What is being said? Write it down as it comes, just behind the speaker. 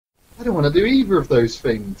I don't want to do either of those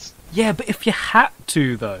things. Yeah, but if you had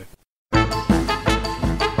to, though.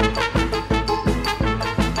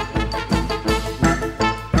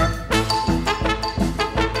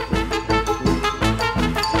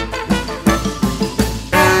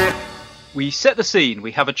 We set the scene,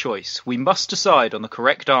 we have a choice. We must decide on the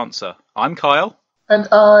correct answer. I'm Kyle. And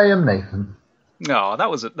I am Nathan. Oh, that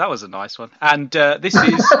was a nice one. And this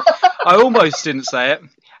is... I almost didn't say it.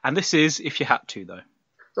 And this is If You Had To, though.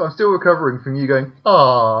 So I'm still recovering from you going,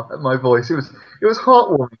 at my voice. It was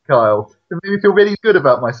heartwarming, Kyle. It made me feel really good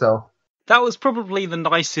about myself. That was probably the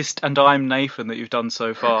nicest and I'm Nathan that you've done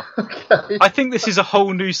so far. Okay. I think this is a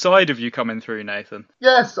whole new side of you coming through, Nathan.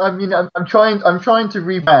 Yes, I mean, I'm trying to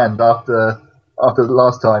rebrand after the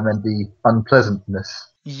last time and the unpleasantness.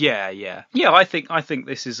 Yeah. I think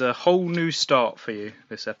this is a whole new start for you.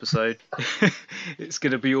 This episode, it's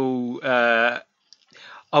going to be all.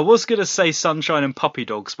 I was going to say sunshine and puppy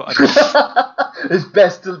dogs, but it's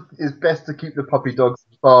best to keep the puppy dogs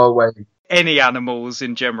far away. Any animals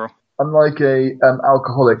in general. I'm like a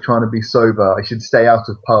alcoholic trying to be sober. I should stay out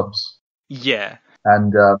of pubs. Yeah.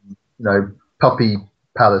 And puppy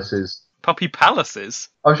palaces. Puppy palaces?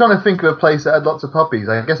 I was trying to think of a place that had lots of puppies.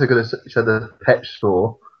 I guess I could have said a pet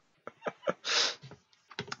store.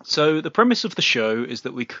 So the premise of the show is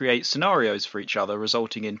that we create scenarios for each other,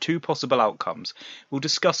 resulting in two possible outcomes. We'll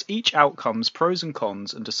discuss each outcome's pros and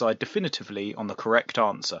cons and decide definitively on the correct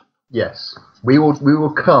answer. Yes. We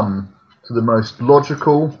will come to the most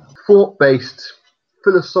logical, thought-based,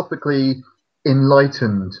 philosophically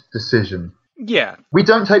enlightened decision. Yeah. We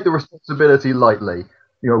don't take the responsibility lightly.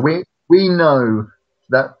 We know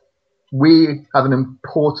that we have an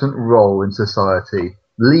important role in society,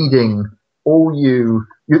 leading all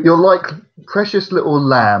you're like precious little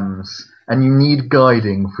lambs, and you need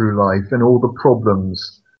guiding through life and all the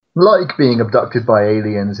problems, like being abducted by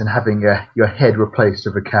aliens and having your head replaced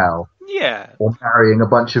with a cow. Yeah. Or marrying a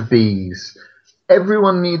bunch of bees.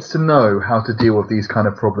 Everyone needs to know how to deal with these kind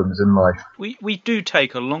of problems in life. We do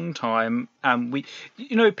take a long time, and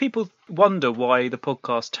people wonder why the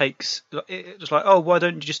podcast takes. It's like, why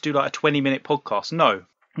don't you just do like a 20-minute podcast? No,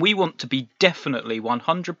 we want to be definitely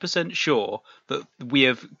 100% sure that we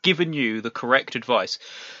have given you the correct advice.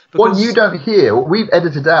 What you don't hear, what we've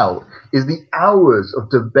edited out, is the hours of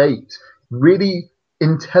debate, really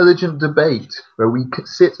intelligent debate, where we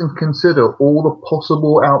sit and consider all the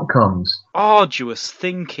possible outcomes. Arduous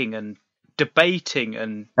thinking and debating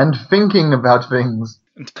and thinking about things.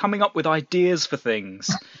 And coming up with ideas for things.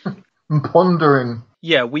 And pondering.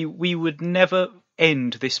 Yeah, we would never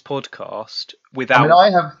end this podcast without... I mean, I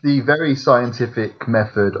have the very scientific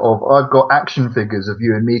method of I've got action figures of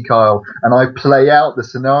you and me, Kyle, and I play out the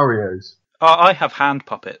scenarios. I have hand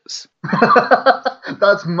puppets.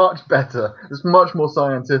 That's much better. It's much more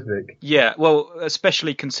scientific. Yeah, well,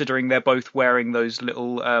 especially considering they're both wearing those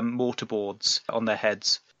little mortarboards on their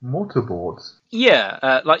heads. Mortarboards?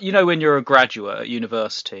 Yeah, like, when you're a graduate at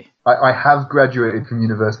university. I have graduated from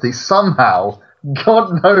university somehow.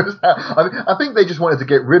 God knows how. I think they just wanted to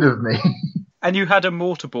get rid of me. And you had a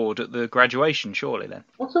mortarboard at the graduation, surely, then?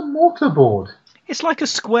 What's a mortarboard? It's like a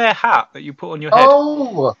square hat that you put on your head.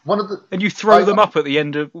 Oh, one of the... And you throw them up at the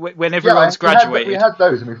end of when everyone's graduated. We had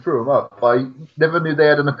those and we threw them up. I never knew they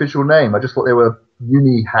had an official name. I just thought they were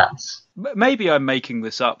uni hats. Maybe I'm making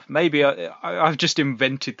this up. Maybe I've just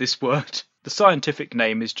invented this word. The scientific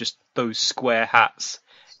name is just those square hats.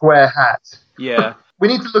 Square hat. Yeah. We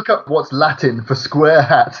need to look up what's Latin for square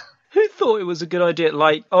hat. Who thought it was a good idea?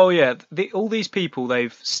 Like, all these people,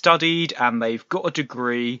 they've studied and they've got a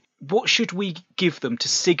degree. What should we give them to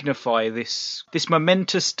signify this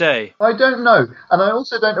momentous day? I don't know. And I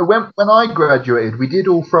also don't know. When I graduated, we did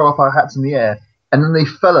all throw up our hats in the air, and then they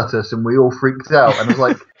fell at us and we all freaked out. And I was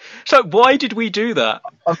like... So why did we do that?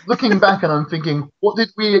 I'm looking back and I'm thinking, what did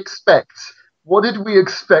we expect? What did we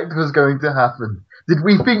expect was going to happen? Did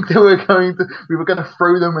we think we were going to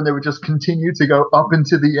throw them and they would just continue to go up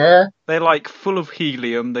into the air? They're like full of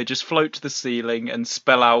helium. They just float to the ceiling and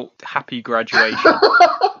spell out happy graduation.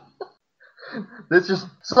 There's just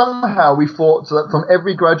somehow we thought that from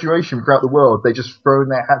every graduation throughout the world, they just thrown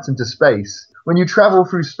their hats into space. When you travel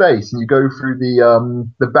through space and you go through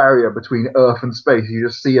the barrier between Earth and space, you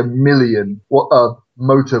just see a million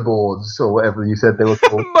motorboards or whatever you said they were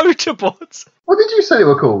called. Motorboards. What did you say they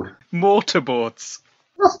were called? Mortarboards.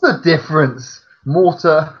 What's the difference?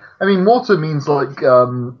 Mortar. I mean, mortar means like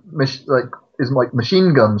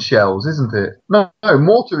machine gun shells, isn't it? No,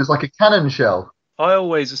 mortar is like a cannon shell. I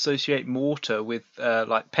always associate mortar with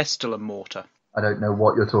like pestle and mortar. I don't know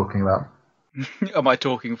what you're talking about. Am I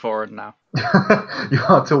talking foreign now? You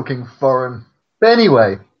are talking foreign. But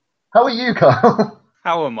anyway, How are you, Kyle?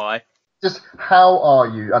 How am I? Just how are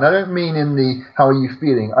you? And I don't mean in the how are you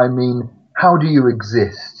feeling. I mean, how do you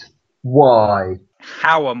exist? Why?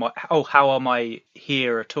 How am I? Oh, how am I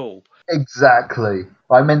here at all? Exactly.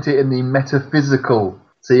 I meant it in the metaphysical.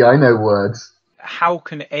 See, I know words. How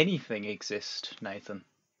can anything exist, Nathan?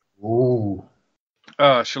 Ooh.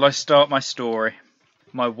 Shall I start my story?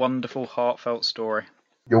 My wonderful, heartfelt story.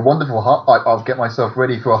 Your wonderful heart. I'll get myself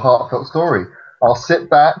ready for a heartfelt story. I'll sit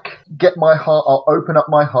back, get my heart, I'll open up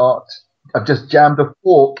my heart. I've just jammed a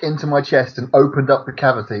fork into my chest and opened up the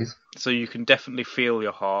cavities. So you can definitely feel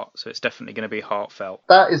your heart, so it's definitely going to be heartfelt.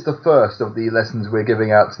 That is the first of the lessons we're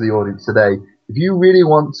giving out to the audience today. If you really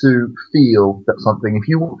want to feel that something, if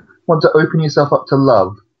you want to open yourself up to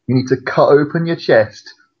love, you need to cut open your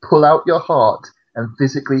chest, pull out your heart, and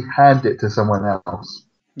physically hand it to someone else.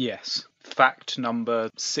 Yes. Fact number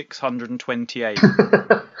 628.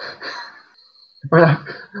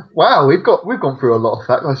 Wow, we've gone through a lot of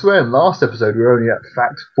facts. I swear in last episode we were only at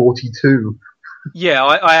fact 42. Yeah,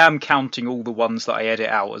 I am counting all the ones that I edit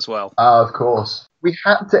out as well. Of course. We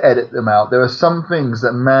had to edit them out. There are some things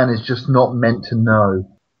that man is just not meant to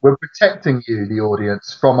know. We're protecting you, the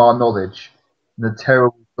audience, from our knowledge and the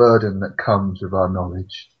terrible burden that comes with our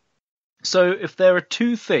knowledge. So if there are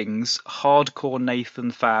two things hardcore Nathan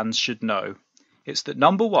fans should know, it's that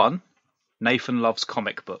number one, Nathan loves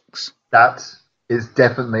comic books. That is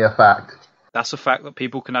definitely a fact. That's a fact that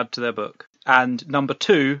people can add to their book. And number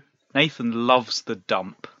two, Nathan loves the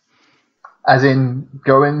dump. As in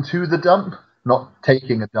going to the dump, not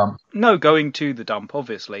taking a dump. No, going to the dump,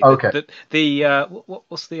 obviously. Okay.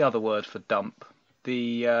 What's the other word for dump?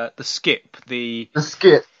 The skip. The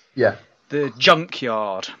skip, yeah. The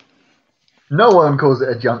junkyard. No one calls it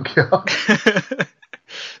a junkyard.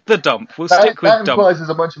 The dump. We'll stick with that dump. implies there's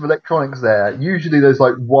a bunch of electronics there. Usually there's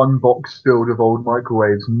like one box filled with old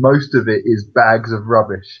microwaves. Most of it is bags of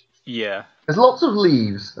rubbish. Yeah. There's lots of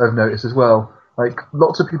leaves, I've noticed as well. Like,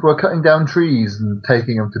 lots of people are cutting down trees and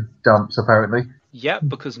taking them to dumps, apparently. Yeah,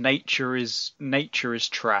 because nature is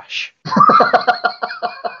trash.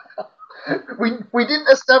 We didn't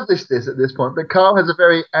establish this at this point, but Carl has a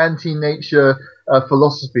very anti-nature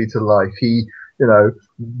philosophy to life. He,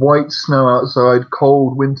 white snow outside,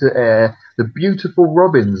 cold winter air. The beautiful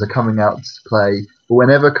robins are coming out to play. But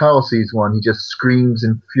whenever Carl sees one, he just screams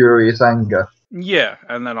in furious anger. Yeah,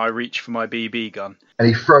 and then I reach for my BB gun. And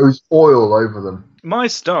he throws oil over them. My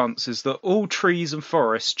stance is that all trees and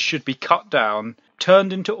forests should be cut down,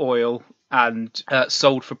 turned into oil, and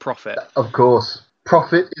sold for profit. Of course.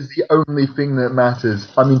 Profit is the only thing that matters.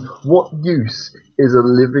 I mean, what use is a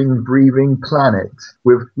living, breathing planet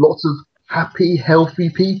with lots of happy, healthy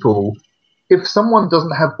people if someone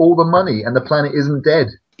doesn't have all the money and the planet isn't dead?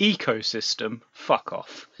 Ecosystem, fuck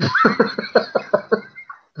off.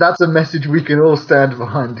 That's a message we can all stand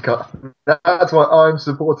behind. That's why I'm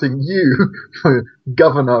supporting you for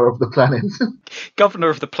governor of the planet. Governor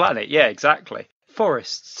of the planet, yeah, exactly.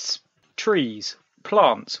 Forests, trees,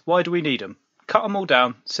 plants, why do we need them? Cut them all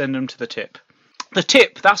down, send them to the tip. The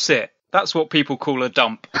tip, that's it. That's what people call a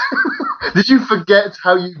dump. Did you forget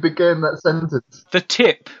how you began that sentence? The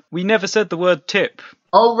tip. We never said the word tip.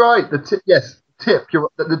 Oh, right. The tip. Yes, tip.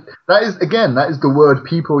 That is the word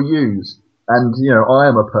people use. And, I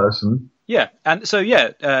am a person. Yeah. And so,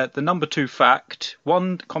 the number two fact,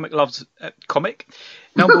 one, comic loves comic.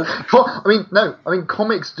 Number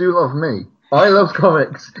comics do love me. I love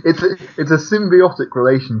comics. It's a symbiotic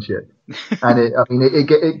relationship. And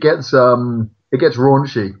it gets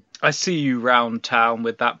raunchy. I see you round town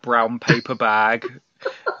with that brown paper bag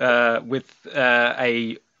with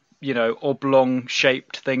a oblong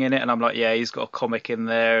shaped thing in it, and I'm like, yeah, he's got a comic in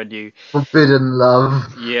there, and you forbidden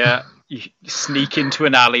love. Yeah, you sneak into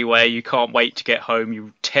an alleyway. You can't wait to get home.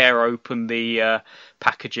 You tear open the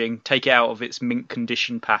packaging, take it out of its mint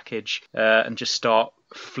condition package, and just start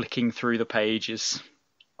flicking through the pages.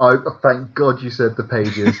 Oh, thank God you said the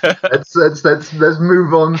pages. let's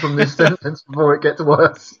move on from this sentence before it gets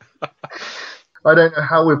worse. I don't know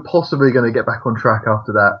how we're possibly going to get back on track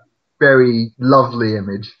after that very lovely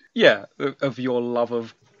image. Yeah, of your love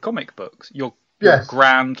of comic books. Your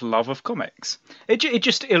grand love of comics. It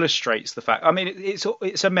just illustrates the fact. I mean,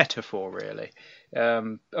 it's a metaphor, really.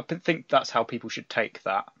 I think that's how people should take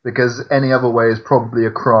that. Because any other way is probably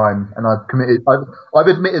a crime, and I've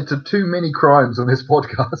admitted to too many crimes on this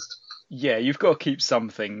podcast. Yeah, you've got to keep some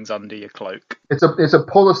things under your cloak. It's a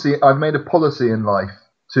policy. I've made a policy in life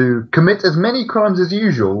to commit as many crimes as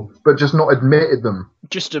usual, but just not admitted them.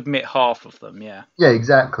 Just admit half of them, yeah. Yeah,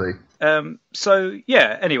 exactly.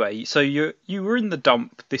 Anyway, so you were in the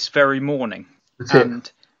dump this very morning. The tip.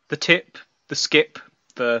 And the tip, the skip,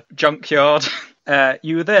 the junkyard.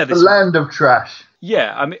 You were there The this... land of trash.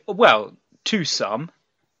 Yeah, I mean, well, to some,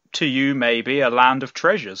 to you maybe, a land of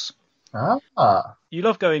treasures. Ah. You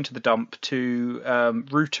love going to the dump to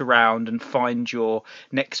root around and find your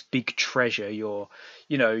next big treasure, your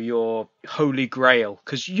holy grail,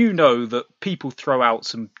 because you know that people throw out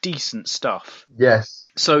some decent stuff. Yes.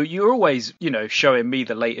 So you're always, showing me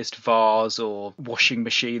the latest vase or washing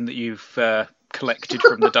machine that you've collected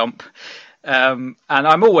from the dump. And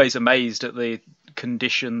I'm always amazed at the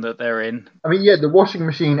condition that they're in. I mean, yeah, the washing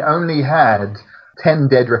machine only had 10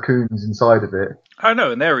 dead raccoons inside of it. I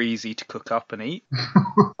know, and they're easy to cook up and eat.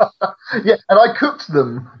 Yeah, and I cooked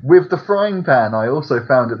them with the frying pan I also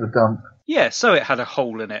found at the dump. Yeah, so it had a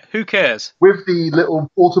hole in it. Who cares? With the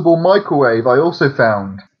little portable microwave I also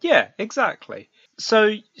found. Yeah, exactly.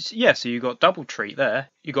 So you got double treat there.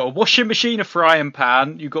 You got a washing machine, a frying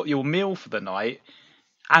pan, you got your meal for the night,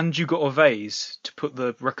 and you got a vase to put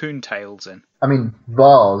the raccoon tails in. I mean,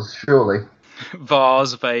 vase, surely.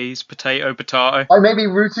 Vase, potato. I may be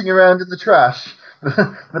rooting around in the trash,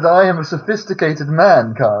 but I am a sophisticated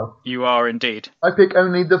man, Kyle. You are indeed. I pick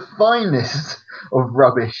only the finest of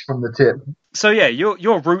rubbish from the tip. So yeah,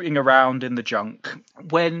 you're rooting around in the junk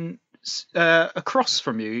when across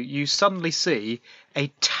from you, you suddenly see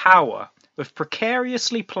a tower of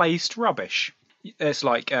precariously placed rubbish. It's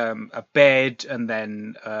like a bed, and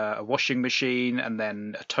then a washing machine, and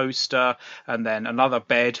then a toaster, and then another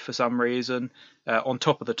bed for some reason on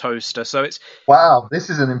top of the toaster. So it's... Wow, this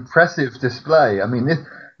is an impressive display. I mean,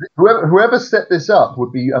 whoever set this up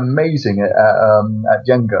would be amazing at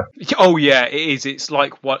Jenga. Oh yeah, it is. It's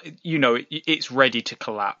like it's ready to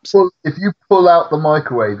collapse. Well, if you pull out the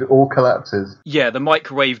microwave, it all collapses. Yeah, the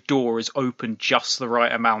microwave door is open just the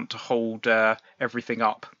right amount to hold everything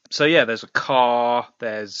up. So yeah, there's a car,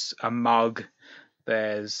 there's a mug,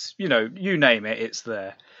 there's, you name it, it's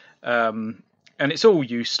there. And it's all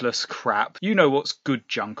useless crap. You know what's good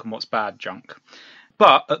junk and what's bad junk.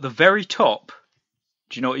 But at the very top,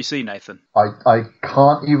 do you know what you see, Nathan? I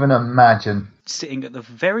can't even imagine. Sitting at the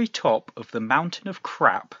very top of the mountain of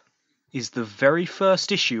crap is the very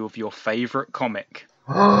first issue of your favourite comic.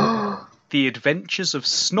 The Adventures of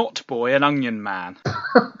Snot Boy and Onion Man.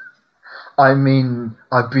 I mean,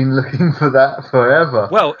 I've been looking for that forever.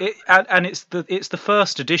 Well, it's the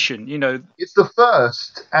first edition, It's the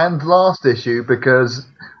first and last issue because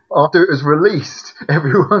after it was released,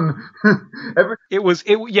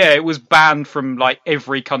 it was banned from like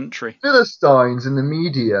every country. Philistines in the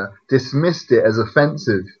media dismissed it as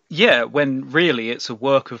offensive. Yeah, when really it's a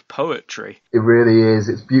work of poetry. It really is.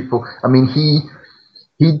 It's beautiful. I mean, he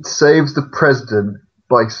saves the president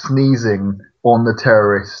by sneezing on the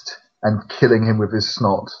terrorist and killing him with his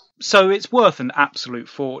snot. So it's worth an absolute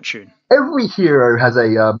fortune. Every hero has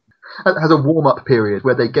a warm-up period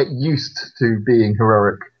where they get used to being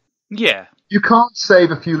heroic. Yeah. You can't save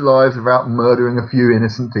a few lives without murdering a few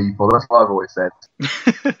innocent people. That's what I've always said.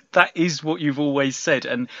 That is what you've always said,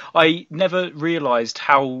 and I never realised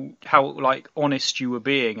how like honest you were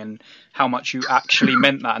being and how much you actually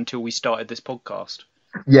meant that until we started this podcast.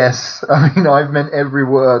 Yes, I mean, I've meant every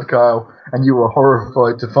word, Kyle, and you were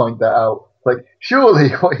horrified to find that out. Like, surely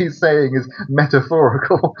what he's saying is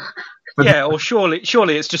metaphorical. Yeah, or surely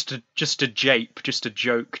it's just a jape, just a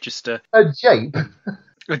joke, just a jape.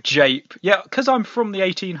 A jape. Yeah, because I'm from the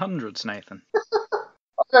 1800s, Nathan.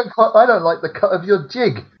 I don't like the cut of your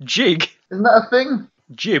jig. Jig? Isn't that a thing?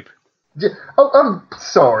 Jib. Oh, I'm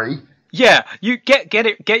sorry. Yeah, you get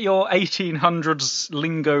your 1800s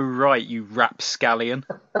lingo right, you rapscallion.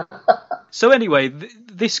 So anyway,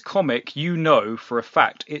 this comic, for a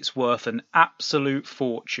fact, it's worth an absolute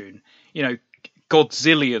fortune.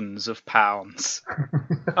 Godzillions of pounds.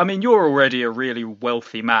 I mean, you're already a really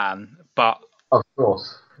wealthy man, but... Of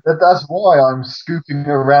course. That's why I'm scooping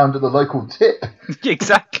around at the local tip.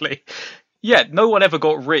 Exactly. Yeah, no one ever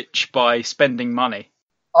got rich by spending money.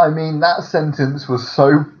 I mean, that sentence was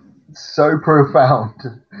so profound.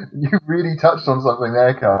 You really touched on something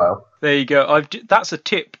there, Kyle. There you go. That's a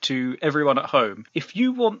tip to everyone at home. If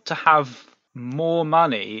you want to have more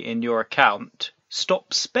money in your account,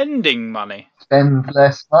 stop spending money. Spend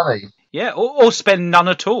less money. Yeah, or spend none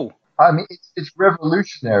at all. I mean, it's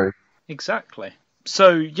revolutionary. Exactly.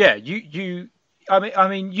 So yeah, you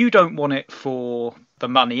don't want it for the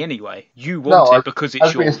money anyway. You want it because it's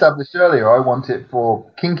as we established earlier, I want it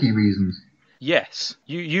for kinky reasons. Yes,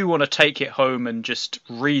 you want to take it home and just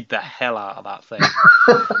read the hell out of that thing.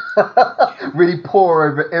 Really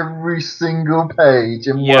pour over every single page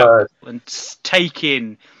in Word. And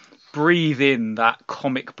breathe in that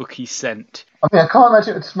comic booky scent. I mean, I can't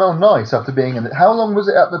imagine it would smell nice after being in it. How long was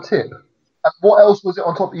it at the tip? And what else was it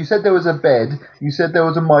on top? You said there was a bed. You said there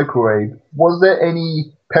was a microwave. Was there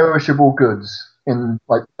any perishable goods in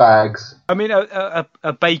like bags? I mean,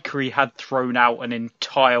 a bakery had thrown out an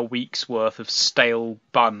entire week's worth of stale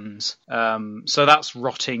buns, so that's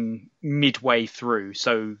rotting midway through.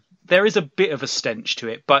 So there is a bit of a stench to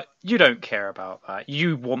it, but you don't care about that.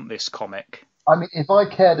 You want this comic. I mean, if I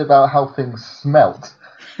cared about how things smelt,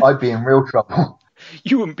 I'd be in real trouble.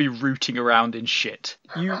 You wouldn't be rooting around in shit.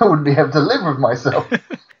 I wouldn't be able to live with myself.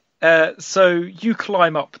 So you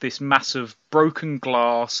climb up this massive broken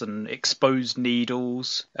glass and exposed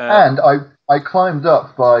needles. And I climbed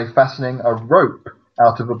up by fastening a rope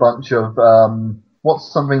out of a bunch of,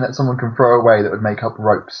 what's something that someone can throw away that would make up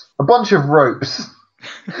ropes? A bunch of ropes.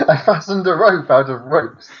 I fastened a rope out of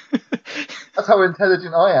ropes. That's how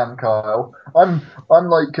intelligent I am, Kyle. I'm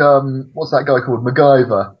like, what's that guy called?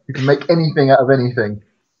 MacGyver, who can make anything out of anything.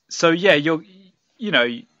 So yeah,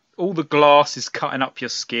 all the glass is cutting up your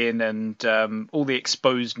skin, and all the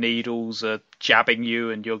exposed needles are jabbing you,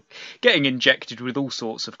 and you're getting injected with all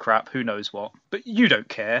sorts of crap, who knows what. But you don't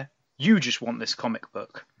care. You just want this comic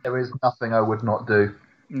book. There is nothing I would not do.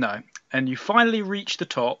 No. And you finally reach the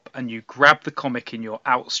top and you grab the comic in your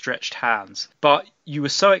outstretched hands. But you were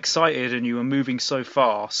so excited and you were moving so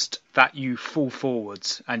fast that you fall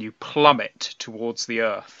forwards and you plummet towards the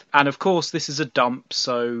earth. And of course, this is a dump,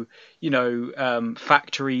 so,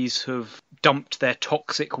 factories have dumped their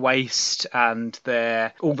toxic waste and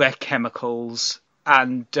all their chemicals,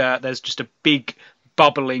 and there's just a big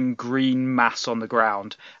bubbling green mass on the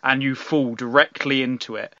ground, and you fall directly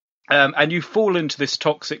into it. And you fall into this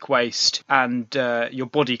toxic waste, and your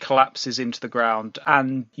body collapses into the ground,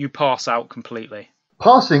 and you pass out completely.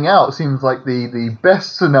 Passing out seems like the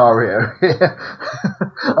best scenario here.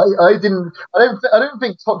 I don't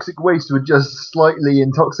think toxic waste would just slightly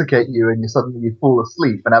intoxicate you and you suddenly fall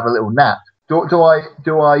asleep and have a little nap. Do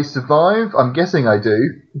I survive? I'm guessing I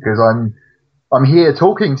do, because I'm here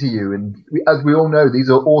talking to you, and as we all know, these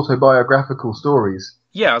are autobiographical stories.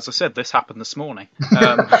 Yeah, as I said, this happened this morning,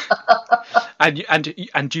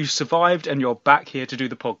 and you survived, and you're back here to do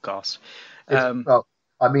the podcast.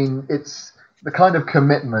 It's the kind of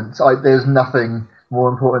commitment. There's nothing more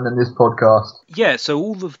important than this podcast. Yeah, so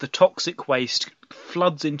all of the toxic waste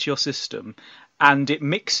floods into your system, and it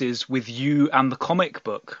mixes with you and the comic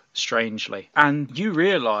book, strangely, and you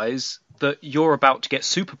realise that you're about to get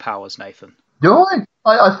superpowers, Nathan. Do I?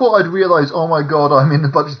 I thought I'd realise, oh my god, I'm in a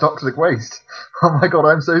bunch of toxic waste. Oh my god,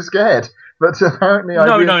 I'm so scared. But apparently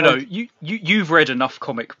No. You've read enough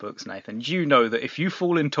comic books, Nathan. You know that if you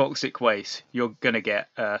fall in toxic waste, you're going to get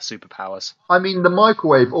superpowers. I mean, the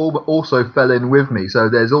microwave also fell in with me, so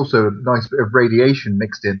there's also a nice bit of radiation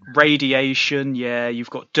mixed in. Radiation, yeah. You've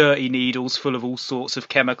got dirty needles full of all sorts of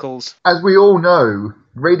chemicals. As we all know,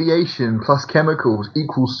 radiation plus chemicals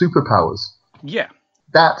equals superpowers. Yeah.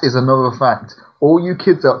 That is another fact. All you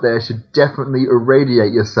kids up there should definitely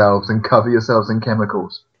irradiate yourselves and cover yourselves in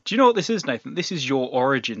chemicals. Do you know what this is, Nathan? This is your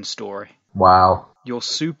origin story. Wow. Your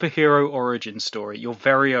superhero origin story. Your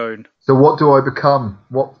very own. So what do I become?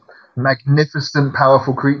 What magnificent,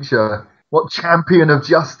 powerful creature? What champion of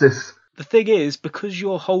justice? The thing is, because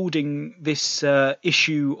you're holding this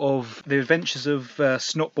issue of the adventures of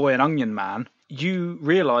Snot Boy and Onion Man, you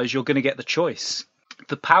realise you're going to get the choice.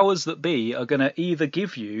 The powers that be are going to either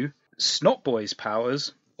give you Snot Boy's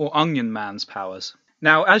powers or Onion Man's powers.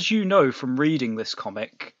 Now, as you know from reading this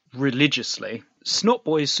comic religiously, Snot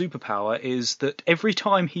Boy's superpower is that every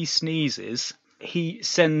time he sneezes, he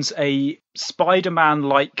sends a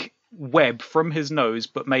Spider-Man-like web from his nose,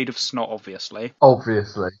 but made of snot, obviously.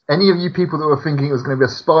 Obviously. Any of you people that were thinking it was going to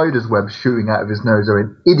be a spider's web shooting out of his nose are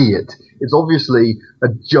an idiot. It's obviously a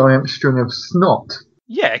giant string of snot.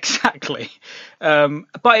 Yeah, exactly.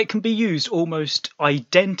 But it can be used almost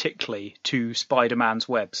identically to Spider-Man's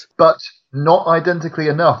webs. But not identically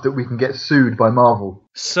enough that we can get sued by Marvel.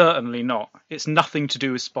 Certainly not. It's nothing to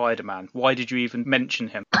do with Spider-Man. Why did you even mention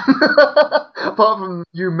him? Apart from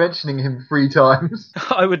you mentioning him 3 times.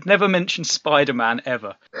 I would never mention Spider-Man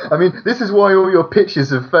ever. I mean, this is why all your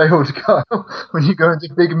pitches have failed, Kyle, when you go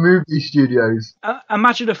into big movie studios.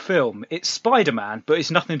 Imagine a film. It's Spider-Man, but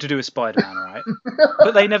it's nothing to do with Spider-Man, right?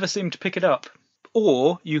 But they never seem to pick it up.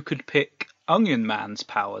 Or you could pick Onion Man's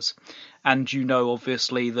powers. And you know,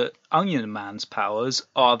 obviously, that Onion Man's powers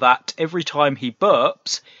are that every time he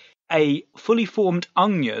burps, a fully formed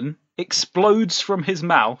onion explodes from his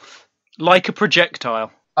mouth like a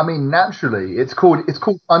projectile. I mean, naturally, it's called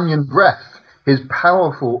onion breath. His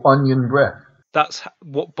powerful onion breath. That's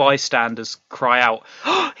what bystanders cry out.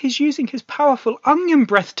 Oh, he's using his powerful onion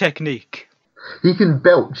breath technique. He can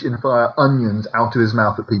belch and fire onions out of his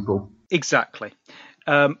mouth at people. Exactly.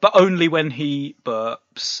 But only when he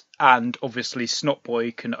burps, and obviously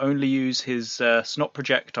Snotboy can only use his snot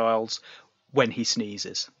projectiles when he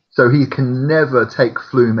sneezes. So he can never take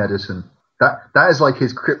flu medicine. That is like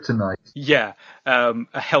his kryptonite. Yeah,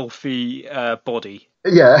 a healthy body.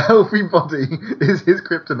 Yeah, a healthy body is his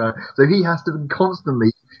kryptonite. So he has to be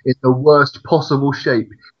constantly in the worst possible shape.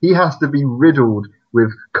 He has to be riddled with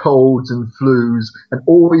colds and flus and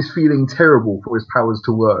always feeling terrible for his powers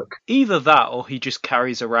to work. Either that, or he just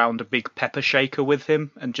carries around a big pepper shaker with him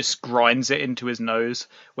and just grinds it into his nose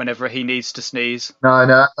whenever he needs to sneeze.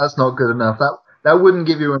 No, that's not good enough. That wouldn't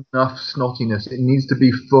give you enough snottiness. It needs to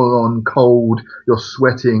be full on cold. You're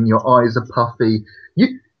sweating. Your eyes are puffy.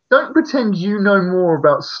 You don't pretend you know more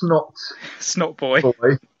about Snot boy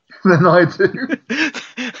than I do.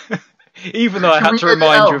 Even though I had to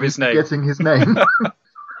remind you of his name. Getting his name.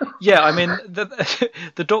 Yeah, I mean,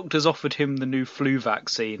 the doctors offered him the new flu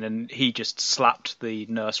vaccine, and he just slapped the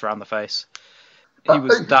nurse around the face. He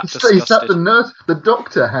was that disgusted. He slapped the nurse. The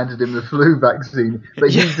doctor handed him the flu vaccine,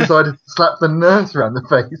 but he decided to slap the nurse around the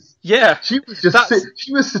face. Yeah, she was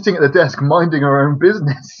she was sitting at the desk minding her own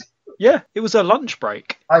business. Yeah, it was a lunch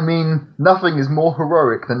break. I mean, nothing is more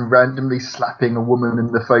heroic than randomly slapping a woman in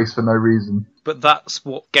the face for no reason. But that's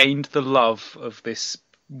what gained the love of this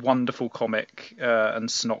wonderful comic and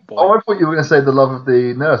Snotboy. Oh, I thought you were going to say the love of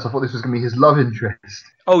the nurse. I thought this was going to be his love interest.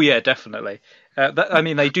 Oh, yeah, definitely. I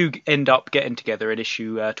mean, they do end up getting together in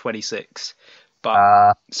issue 26.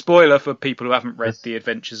 But spoiler for people who haven't read The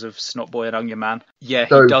Adventures of Snotboy and Onion Man. Yeah,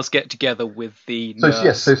 he does get together with the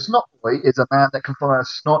nurse. So Snotboy is a man that can fire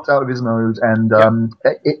snot out of his nose, and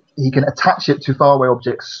he can attach it to faraway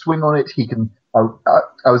objects, swing on it. He can.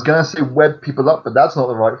 I was going to say web people up, but that's not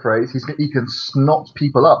the right phrase. He can snot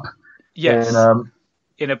people up. Yes.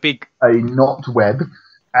 In a knot web,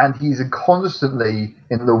 and he's constantly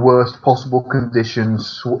in the worst possible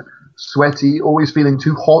conditions. Sweaty, always feeling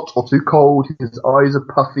too hot or too cold. His eyes are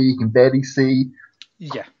puffy. He can barely see.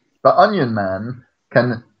 Yeah. But Onion Man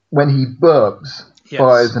can, when he burps,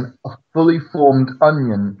 fires a fully formed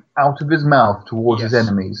onion out of his mouth towards his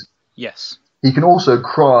enemies. Yes. He can also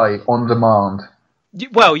cry on demand.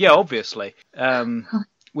 Well, yeah, obviously.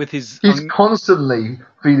 With his, he's constantly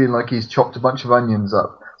feeling like he's chopped a bunch of onions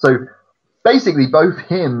up. So basically, both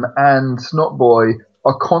him and Snotboy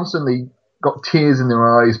are constantly got tears in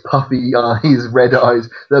their eyes, puffy eyes, red eyes.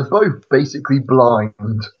 They're both basically blind.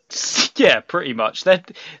 Yeah, pretty much.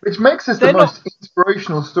 Which makes this the most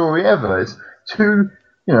inspirational story ever. It's two,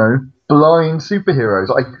 blind superheroes.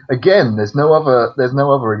 Again, there's no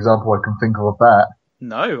other example I can think of that.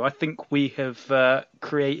 No, I think we have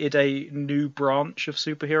created a new branch of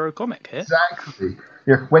superhero comic here. Exactly.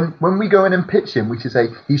 Yeah, when we go in and pitch him, we should say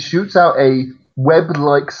he shoots out a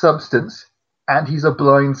web-like substance. And he's a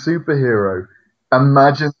blind superhero.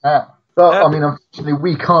 Imagine that. But, unfortunately,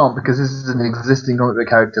 we can't because this is an existing comic book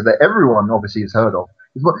character that everyone obviously has heard of.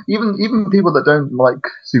 Even people that don't like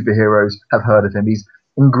superheroes have heard of him. He's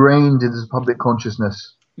ingrained into public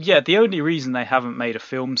consciousness. Yeah, the only reason they haven't made a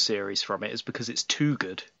film series from it is because it's too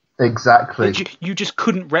good. Exactly. You just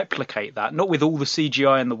couldn't replicate that. Not with all the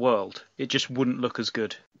CGI in the world. It just wouldn't look as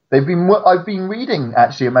good. I've been reading,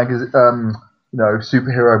 actually, a magazine...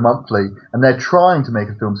 Superhero Monthly, and they're trying to make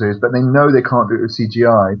a film series, but they know they can't do it with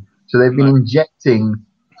CGI, so they've been injecting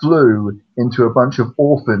flu into a bunch of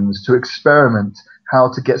orphans to experiment how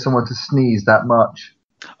to get someone to sneeze that much.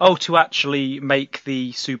 Oh, to actually make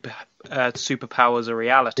the superpowers a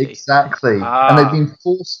reality. Exactly. And they've been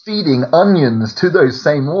force-feeding onions to those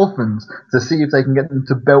same orphans to see if they can get them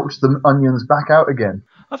to belch the onions back out again.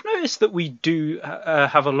 I've noticed that we do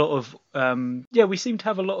have a lot of, we seem to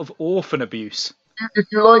have a lot of orphan abuse. If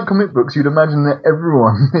you like comic books, you'd imagine that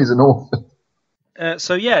everyone is an orphan.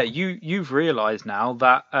 So yeah, you've realised now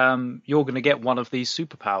that you're going to get one of these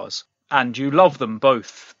superpowers, and you love them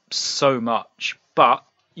both so much, but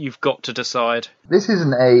you've got to decide. This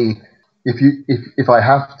isn't if I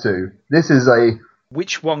have to. This is a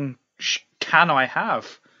which one can I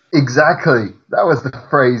have? Exactly. That was the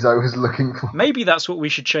phrase I was looking for. Maybe that's what we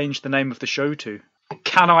should change the name of the show to.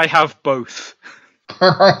 Can I have both?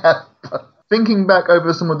 Can I have both? Thinking back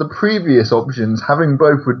over some of the previous options, having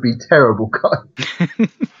both would be terrible.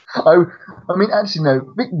 Actually, no.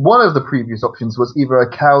 One of the previous options was either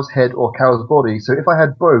a cow's head or cow's body. So if I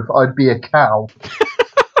had both, I'd be a cow.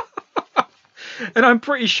 And I'm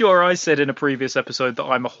pretty sure I said in a previous episode that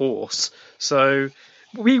I'm a horse. So...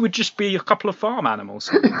 we would just be a couple of farm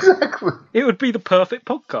animals. Exactly. It would be the perfect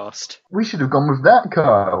podcast. We should have gone with that,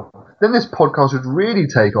 Kyle. Then this podcast would really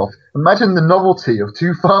take off. Imagine the novelty of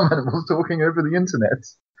two farm animals talking over the internet,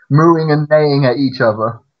 mooing and neighing at each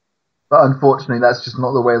other. But unfortunately, that's just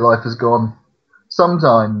not the way life has gone.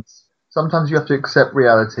 Sometimes you have to accept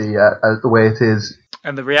reality as the way it is.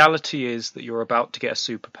 And the reality is that you're about to get a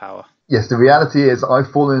superpower. Yes, the reality is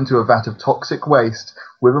I've fallen into a vat of toxic waste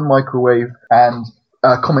with a microwave and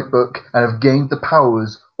a comic book and have gained the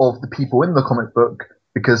powers of the people in the comic book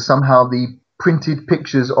because somehow the printed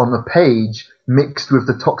pictures on the page mixed with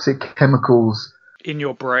the toxic chemicals in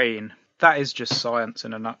your brain. That is just science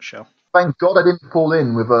in a nutshell. Thank God I didn't fall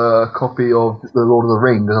in with a copy of The Lord of the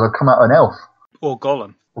Rings, because I'd come out an elf. Or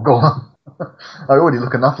Gollum. Or Gollum. I already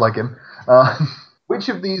look enough like him. Which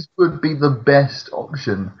of these would be the best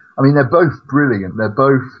option? I mean, they're both brilliant. They're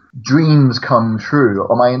both dreams come true.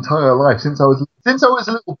 On my entire life, since I was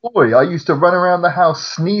a little boy, I used to run around the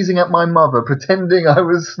house sneezing at my mother, pretending I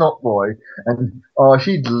was Snot Boy, and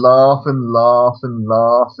she'd laugh and laugh and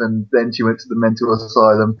laugh, and then she went to the mental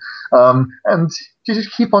asylum, and she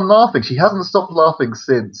just keep on laughing. She hasn't stopped laughing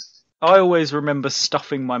since. I always remember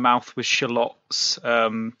stuffing my mouth with shallots,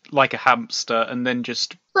 like a hamster, and then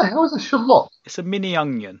just... What the hell is a shallot? It's a mini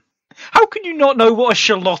onion. How can you not know what a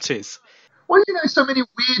shallot is? Why do you know so many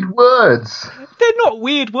weird words? They're not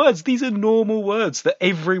weird words. These are normal words that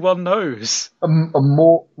everyone knows.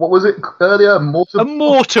 What was it earlier? A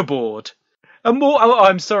mortarboard.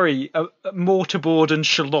 I'm sorry. A mortarboard and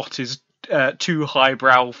shallot is too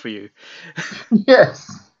highbrow for you. Yes.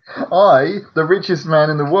 I, the richest man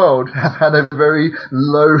in the world, have had a very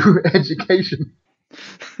low education.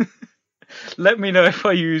 Let me know if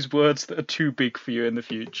I use words that are too big for you in the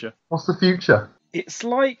future. What's the future? It's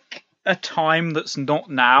like a time that's not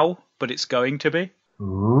now, but it's going to be.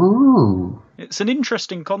 Ooh. It's an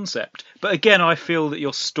interesting concept. But again, I feel that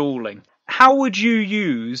you're stalling. How would you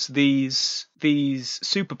use these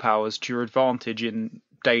superpowers to your advantage in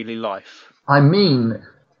daily life? I mean,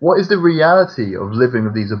 what is the reality of living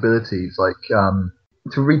with these abilities? Like,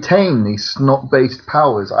 to retain these snot-based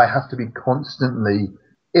powers, I have to be constantly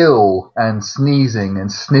ill and sneezing and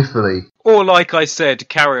sniffly. Or, like I said,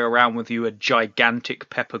 carry around with you a gigantic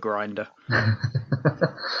pepper grinder.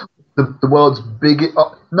 the world's biggest...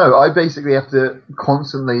 no, I basically have to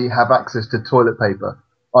constantly have access to toilet paper.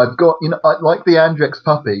 I've got, like the Andrex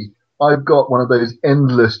puppy, I've got one of those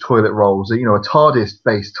endless toilet rolls, a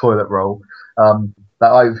TARDIS-based toilet roll, that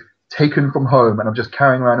I've taken from home and I'm just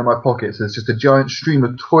carrying around in my pockets. There's just a giant stream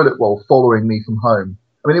of toilet roll following me from home.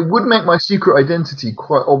 I mean, it would make my secret identity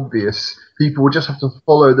quite obvious. People would just have to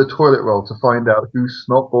follow the toilet roll to find out who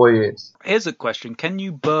Snot Boy is. Here's a question. Can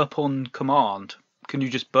you burp on command? Can you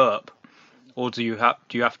just burp? Or do you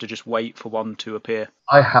have to just wait for one to appear?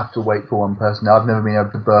 I have to wait for one person. I've never been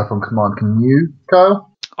able to burp on command. Can you,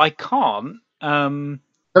 Kyle? I can't. No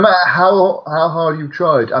matter how hard you've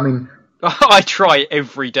tried. I mean... I try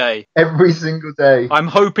every day. Every single day. I'm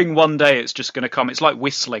hoping one day it's just going to come. It's like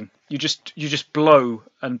whistling. You just blow,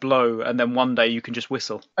 and then one day you can just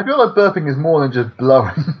whistle. I feel like burping is more than just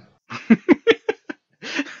blowing.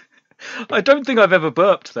 I don't think I've ever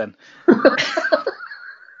burped then.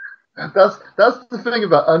 That's the thing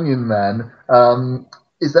about Onion Man,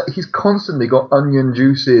 is that he's constantly got onion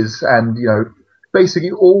juices and,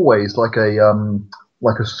 basically always like a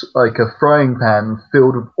frying pan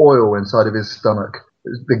filled with oil inside of his stomach.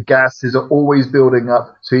 The gases are always building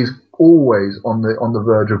up, so he's always on the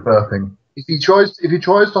verge of burping. If he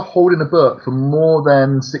tries to hold in a burp for more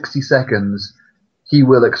than 60 seconds, he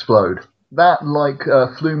will explode. That, like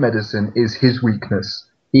flu medicine, is his weakness.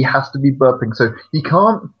 He has to be burping, so he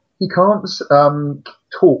can't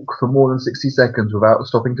talk for more than 60 seconds without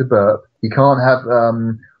stopping to burp. He can't have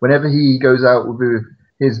whenever he goes out with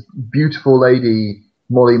his beautiful lady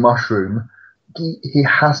Molly Mushroom, he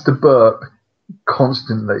has to burp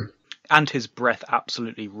constantly. And his breath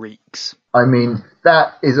absolutely reeks. I mean,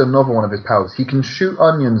 that is another one of his powers. He can shoot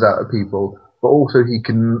onions out of people, but also he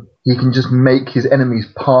can just make his enemies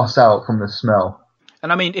pass out from the smell.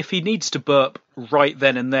 And I mean, if he needs to burp right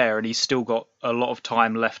then and there, and he's still got a lot of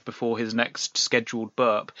time left before his next scheduled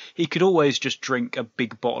burp, he could always just drink a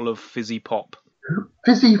big bottle of fizzy pop.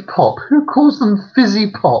 Fizzy pop? Who calls them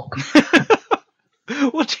fizzy pop?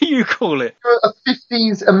 What do you call it? You're a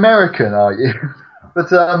 50s American, are you? But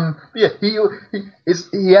yeah,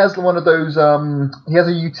 he has one of those. He has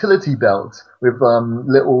a utility belt with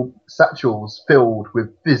little satchels filled with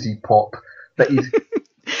fizzy pop that he's.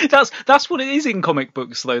 That's what it is in comic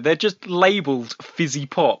books, though. They're just labelled fizzy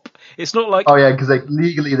pop. It's not like... Oh yeah, because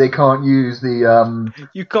legally they can't use the.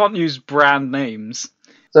 You can't use brand names.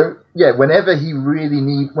 So yeah, whenever he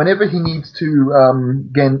needs to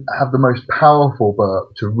again have the most powerful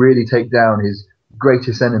burp to really take down his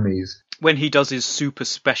greatest enemies. When he does his super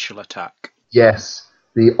special attack. Yes,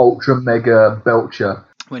 the ultra mega belcher.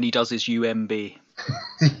 when he does his UMB.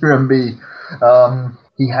 UMB,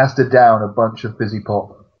 he has to down a bunch of fizzy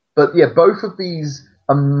pop. But yeah, both of these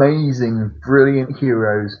amazing, brilliant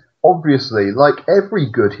heroes, obviously, like every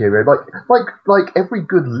good hero, like every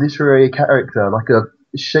good literary character, like a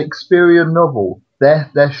Shakespearean novel,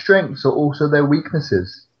 their strengths are also their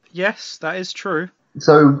weaknesses. Yes, that is true.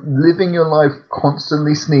 So living your life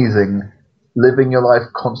constantly sneezing, living your life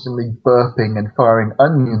constantly burping and firing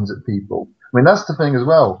onions at people. I mean, that's the thing as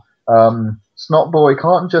well. Snot Boy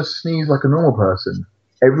can't just sneeze like a normal person.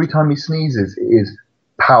 Every time he sneezes, it is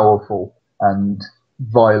powerful and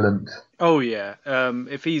violent. Oh yeah.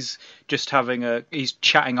 If he's just he's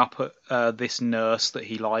chatting up at this nurse that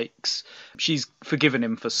he likes. She's forgiven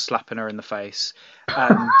him for slapping her in the face,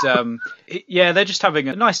 and yeah, they're just having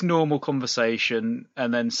a nice normal conversation,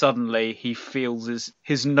 and then suddenly he feels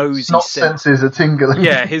his nosy Snot senses are tingling.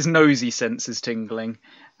 Yeah, his nosy sense is tingling,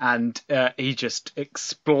 and he just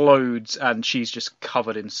explodes, and she's just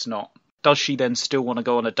covered in snot. Does she then still want to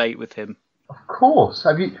go on a date with him? Of course.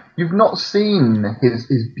 You've not seen his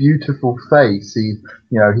beautiful face?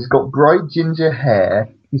 He's got bright ginger hair.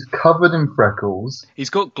 He's covered in freckles. He's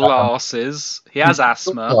got glasses. He has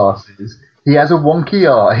asthma. Glasses. He has a wonky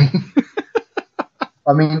eye.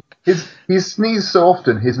 I mean, he sneezes so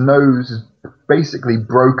often, his nose is basically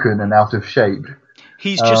broken and out of shape.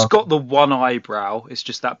 He's just got the one eyebrow. It's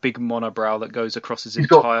just that big monobrow that goes across his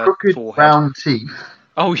entire got crooked forehead. Brown teeth.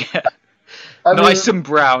 Oh yeah. Nice and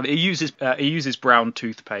brown. He uses brown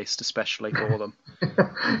toothpaste especially for them.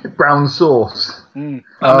 Brown sauce. I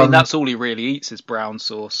mean, that's all he really eats is brown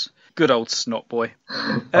sauce. Good old Snot Boy.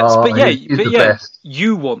 Best.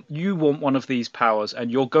 You want one of these powers, and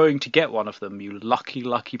you're going to get one of them. You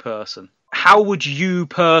lucky person. How would you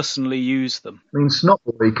personally use them? I mean, Snot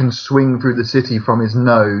Boy can swing through the city from his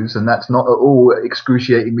nose, and that's not at all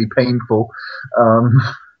excruciatingly painful.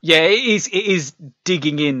 Yeah, it is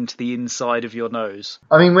digging into the inside of your nose.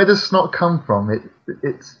 I mean, where does snot come from?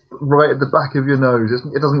 It's right at the back of your nose.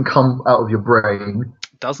 It doesn't come out of your brain.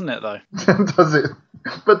 Doesn't it, though? Does it?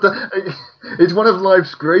 But it's one of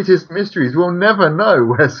life's greatest mysteries. We'll never know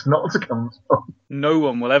where snot comes from. No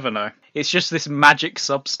one will ever know. It's just this magic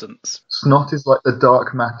substance. Snot is like the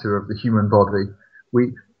dark matter of the human body.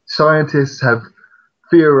 Scientists have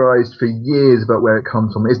theorized for years about where it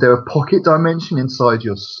comes from. Is there a pocket dimension inside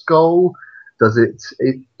your skull? Is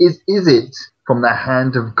it from the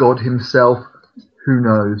hand of God himself? Who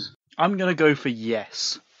knows? I'm going to go for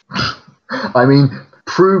yes. I mean,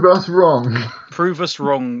 prove us wrong. Prove us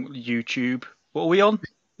wrong, YouTube. What are we on?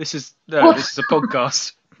 This is a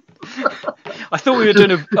podcast. I thought we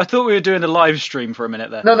were doing a live stream for a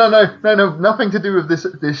minute there. No, nothing to do with this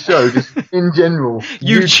show. Just in general,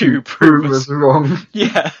 YouTube prove us wrong.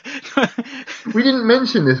 Yeah. We didn't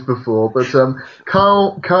mention this before, but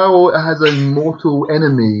Kyle has a mortal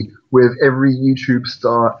enemy with every YouTube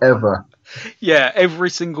star ever. Yeah,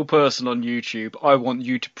 every single person on YouTube. I want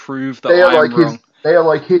you to prove that I am wrong. They are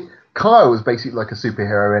like Kyle is basically like a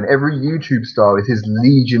superhero, and every YouTube star is his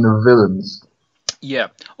legion of villains. Yeah.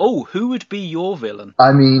 Oh, who would be your villain?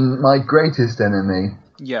 I mean, my greatest enemy.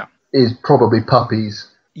 Yeah. Is probably puppies.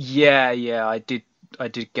 Yeah, I did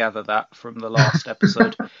gather that from the last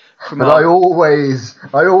episode. I always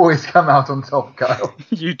come out on top, Kyle.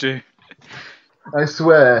 You do. I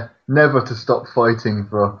swear never to stop fighting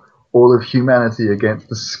for all of humanity against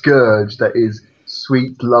the scourge that is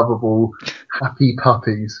sweet, lovable, happy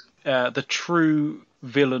puppies. The true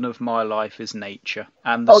villain of my life is nature.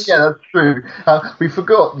 And yeah, that's true. We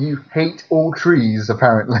forgot you hate all trees,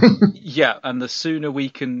 apparently. Yeah, and the sooner we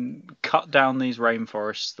can cut down these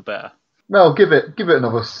rainforests, the better. Well, give it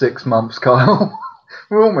another 6 months, Kyle.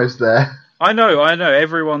 We're almost there. I know.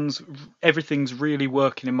 Everything's really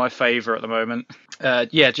working in my favour at the moment.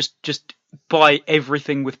 Just buy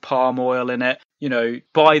everything with palm oil in it.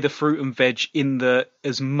 Buy the fruit and veg in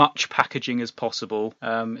as much packaging as possible.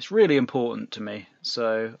 It's really important to me.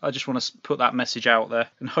 So I just want to put that message out there,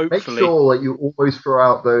 and hopefully make sure that you always throw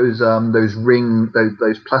out those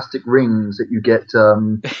plastic rings that you get.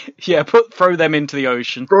 Yeah, throw them into the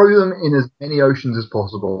ocean. Throw them in as many oceans as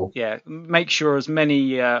possible. Yeah, make sure as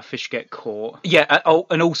many fish get caught. Yeah,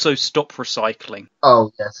 and also stop recycling.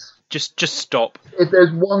 Oh yes. Just stop. If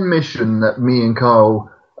there's one mission that me and Carl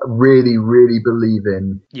really, really believe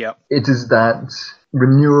in, it is that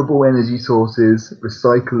renewable energy sources,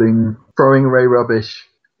 recycling, throwing away rubbish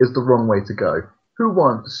is the wrong way to go. Who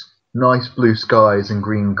wants nice blue skies and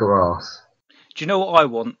green grass? Do you know what I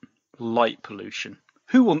want? Light pollution.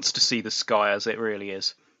 Who wants to see the sky as it really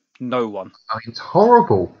is? No one. I mean, it's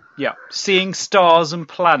horrible. Yeah. Seeing stars and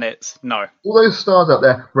planets. No. All those stars out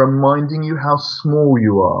there reminding you how small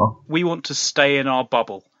you are. We want to stay in our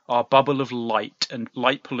bubble of light and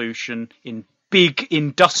light pollution in big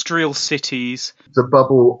industrial cities. It's a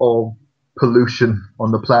bubble of pollution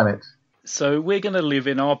on the planet. So we're going to live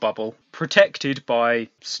in our bubble, protected by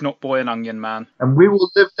Snotboy and Onion Man. And we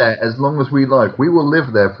will live there as long as we like. We will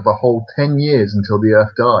live there for the whole 10 years until the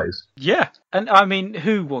Earth dies. Yeah, and I mean,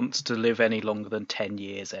 who wants to live any longer than 10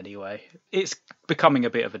 years anyway? It's becoming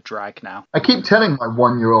a bit of a drag now. I keep telling my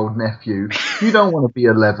 1-year-old nephew, you don't want to be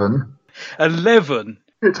 11. 11?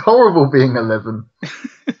 It's horrible being 11.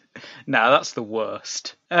 Nah, that's the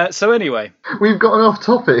worst. So anyway. We've gotten off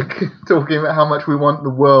topic, talking about how much we want the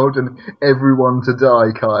world and everyone to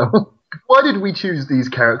die, Kyle. Why did we choose these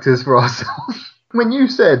characters for ourselves? When you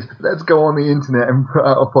said, let's go on the internet and put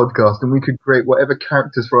out a podcast and we could create whatever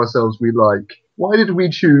characters for ourselves we like, why did we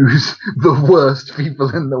choose the worst people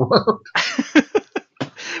in the world?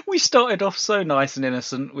 We started off so nice and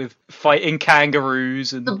innocent with fighting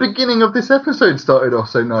kangaroos and... The beginning of this episode started off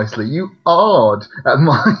so nicely. You awed at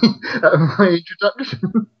my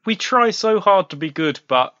introduction. We try so hard to be good,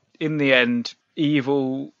 but in the end,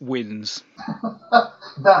 evil wins.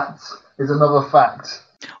 That is another fact.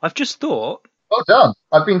 I've just thought... Well done.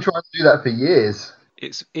 I've been trying to do that for years.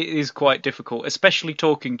 It is quite difficult, especially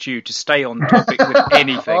talking to you, to stay on topic with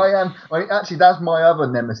anything. Actually, that's my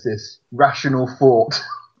other nemesis, rational thought.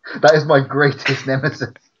 That is my greatest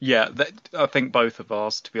nemesis. Yeah, I think both of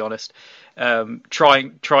ours, to be honest.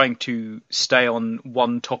 Trying to stay on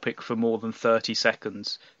one topic for more than 30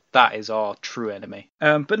 seconds, that is our true enemy.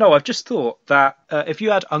 But no, I've just thought that if you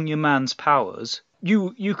had Onion Man's powers,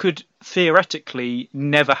 you could theoretically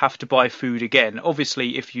never have to buy food again.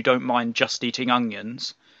 Obviously, if you don't mind just eating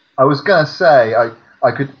onions. I was going to say,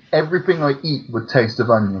 I could, everything I eat would taste of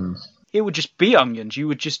onions. It would just be onions. You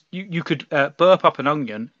would just you could burp up an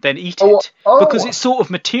onion, then eat it, because it sort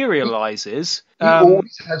of materialises. He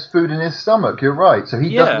always has food in his stomach. You're right. So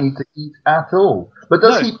he doesn't need to eat at all. But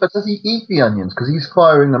does he eat the onions? Because he's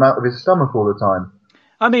firing them out of his stomach all the time.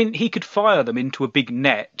 I mean, he could fire them into a big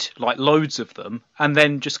net, like loads of them, and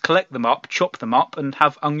then just collect them up, chop them up, and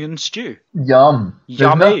have onion stew. Yum.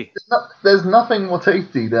 Yummy. There's nothing more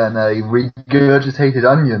tasty than a regurgitated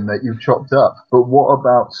onion that you've chopped up. But what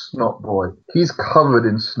about Snot Boy? He's covered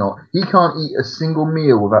in snot. He can't eat a single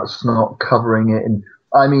meal without snot covering it. And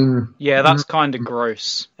I mean... Yeah, that's kind of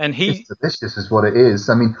gross. And It's delicious is what it is.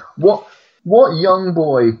 I mean, what young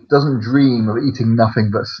boy doesn't dream of eating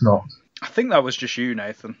nothing but snot? I think that was just you,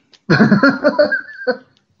 Nathan.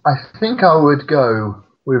 I think I would go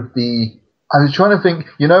with the... I was trying to think...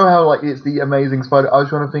 You know how like it's the amazing spider? I was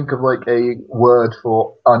trying to think of like a word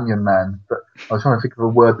for Onion Man, but I was trying to think of a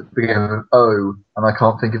word that began with an O, and I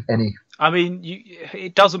can't think of any. I mean,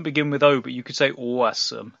 it doesn't begin with O, but you could say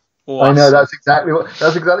awesome. I know, that's exactly what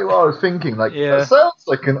I was thinking. Like, that sounds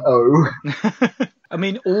like an O. I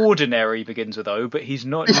mean, ordinary begins with O, but he's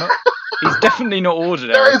not he's definitely not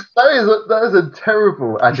ordinary. That is a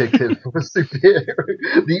terrible adjective for a superhero.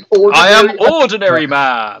 The ordinary. I am ordinary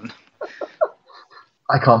man.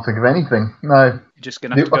 I can't think of anything. No. You're just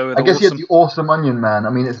gonna have to go with. I guess you have the Awesome Onion Man.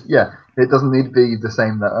 I mean, it doesn't need to be the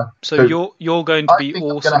same letter. So you're going to be Awesome Onion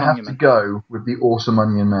Man. I'm going to have to go with the Awesome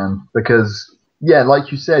Onion Man because, yeah,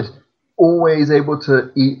 like you said, always able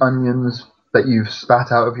to eat onions that you've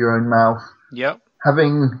spat out of your own mouth. Yep.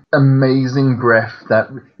 Having amazing breath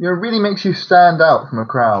that really makes you stand out from a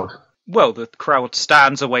crowd. Well, the crowd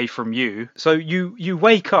stands away from you, so you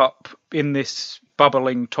wake up in this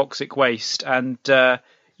bubbling toxic waste, and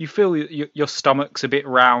you feel your stomach's a bit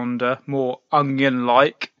rounder, more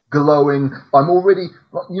onion-like. Glowing. I'm already,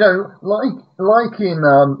 like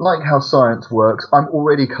how science works, I'm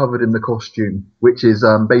already covered in the costume, which is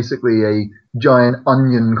basically a giant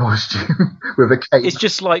onion costume with a cape. It's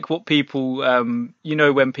just like what people,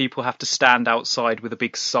 when people have to stand outside with a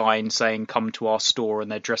big sign saying "Come to our store"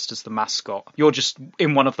 and they're dressed as the mascot. You're just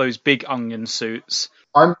in one of those big onion suits.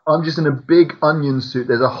 I'm just in a big onion suit.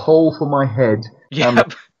 There's a hole for my head.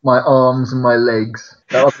 Yep. My arms and my legs.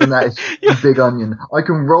 Other than that, it's a big onion. I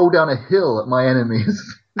can roll down a hill at my enemies.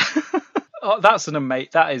 Oh, that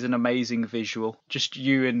is an amazing visual. Just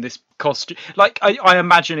you in this costume. Like I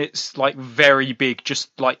imagine it's like very big,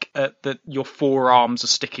 just like that your forearms are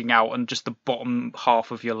sticking out and just the bottom half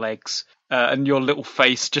of your legs and your little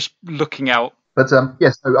face just looking out. But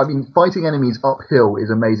yes, I mean, fighting enemies uphill is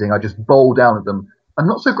amazing. I just bowl down at them. I'm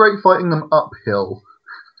not so great fighting them uphill.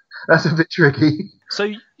 That's a bit tricky.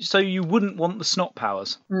 So you wouldn't want the snot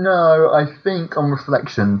powers? No, I think on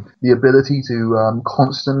reflection, the ability to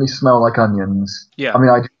constantly smell like onions. Yeah, I mean,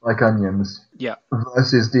 I do like onions. yeah.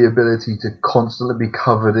 Versus the ability to constantly be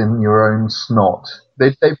covered in your own snot.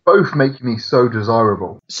 They both make me so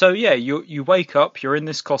desirable. So yeah, you wake up, you're in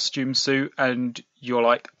this costume suit, and you're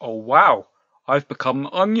like, oh wow, I've become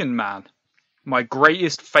Onion Man, my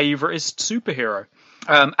greatest, favoritist superhero.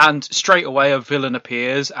 And straight away a villain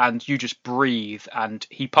appears, and you just breathe, and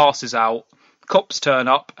he passes out. Cops turn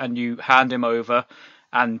up, and you hand him over,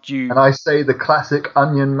 and And I say the classic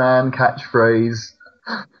Onion Man catchphrase.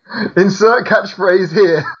 Insert catchphrase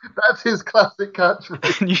here. That's his classic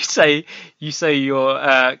catchphrase. and you say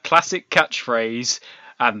your classic catchphrase,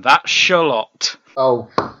 and that's shallot. Oh,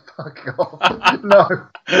 fuck off. No.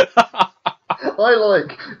 I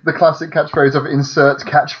like the classic catchphrase of insert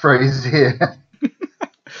catchphrase here.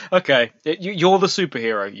 Okay, you're the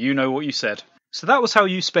superhero. You know what you said. So that was how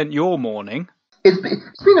you spent your morning. It's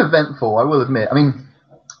been eventful, I will admit. I mean,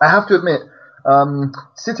 I have to admit,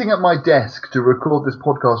 sitting at my desk to record this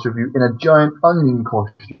podcast review in a giant onion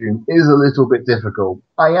costume is a little bit difficult.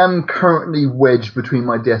 I am currently wedged between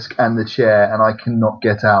my desk and the chair, and I cannot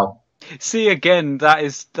get out. See, again, that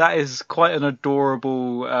is quite an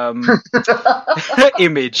adorable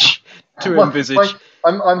image to envisage.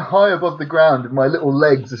 I'm high above the ground, and my little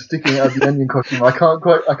legs are sticking out of the onion costume. I can't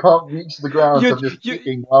reach the ground. So I'm just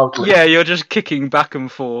kicking wildly. Yeah, you're just kicking back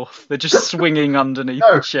and forth. They're just swinging underneath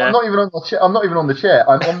the chair. I'm not even on the chair. I'm not even on the chair.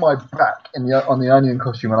 I'm on my back on the onion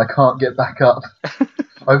costume, and I can't get back up.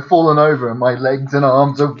 I've fallen over, and my legs and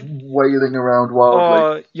arms are wailing around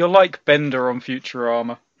wildly. Oh, you're like Bender on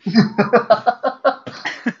Futurama.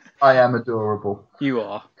 I am adorable. You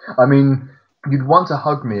are. I mean, you'd want to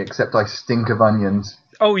hug me, except I stink of onions.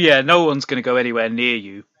 Oh yeah, no one's going to go anywhere near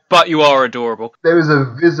you. But you are adorable. There is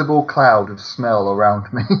a visible cloud of smell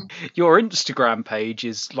around me. Your Instagram page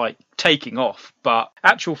is, like, taking off, but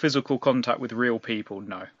actual physical contact with real people,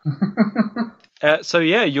 no. So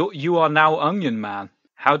yeah, you are now Onion Man.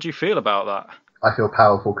 How do you feel about that? I feel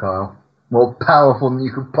powerful, Kyle. More powerful than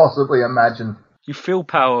you could possibly imagine. You feel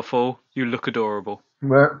powerful, you look adorable.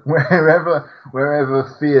 Wherever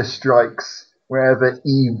fear strikes, wherever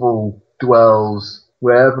evil dwells,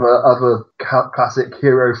 wherever other classic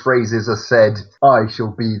hero phrases are said, I shall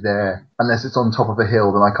be there. Unless it's on top of a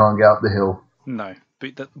hill, then I can't get up the hill. No,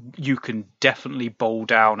 but you can definitely bowl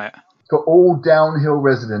down it. For all downhill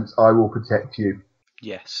residents, I will protect you.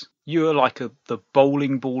 Yes. You are like the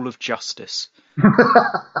bowling ball of justice.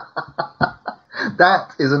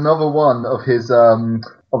 That is another one of his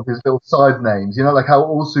little side names. You know, like how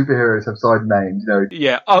all superheroes have side names. You know.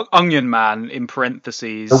 Yeah, Onion Man in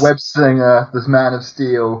parentheses. The web slinger, the Man of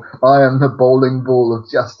Steel. I am the bowling ball of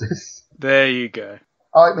justice. There you go.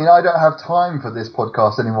 I mean, I don't have time for this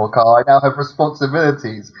podcast anymore, Carl. I now have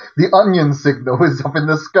responsibilities. The onion signal is up in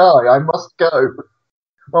the sky. I must go.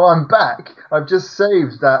 Well, I'm back. I've just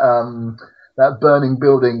saved that burning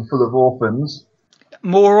building full of orphans.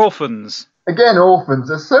 More orphans. Again, orphans.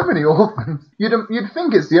 There's so many orphans. You'd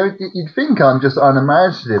think you'd think I'm just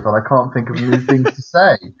unimaginative and I can't think of new things to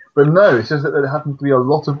say. But no, it's just that there happens to be a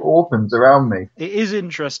lot of orphans around me. It is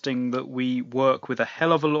interesting that we work with a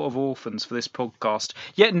hell of a lot of orphans for this podcast,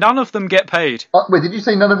 yet none of them get paid. Wait, did you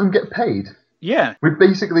say none of them get paid? Yeah. They're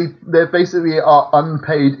basically our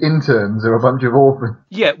unpaid interns are a bunch of orphans.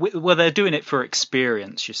 Yeah, well, they're doing it for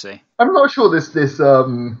experience, you see. I'm not sure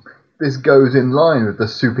this goes in line with the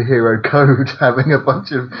superhero code, having a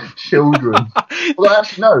bunch of children. Well,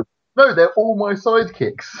 actually, no, they're all my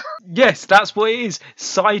sidekicks. Yes, that's what it is.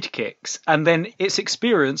 Sidekicks. And then it's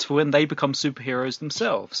experience for when they become superheroes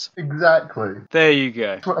themselves. Exactly. There you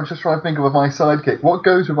go. I'm just trying to think of my sidekick. What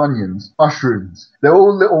goes with onions? Mushrooms. They're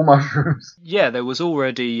all little mushrooms. Yeah, there was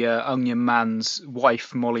already Onion Man's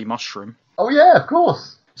wife, Molly Mushroom. Oh yeah, of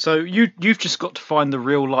course. So you've just got to find the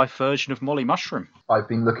real life version of Molly Mushroom. I've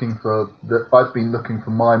been looking for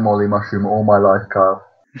my Molly Mushroom all my life, Kyle.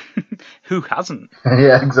 Who hasn't?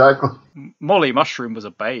 Yeah, exactly. Molly Mushroom was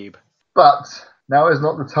a babe. But now is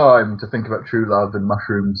not the time to think about true love and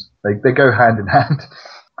mushrooms. They go hand in hand.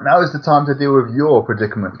 Now is the time to deal with your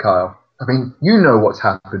predicament, Kyle. I mean, you know what's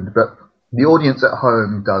happened, but the audience at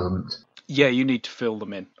home doesn't. Yeah, you need to fill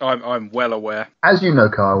them in. I'm well aware. As you know,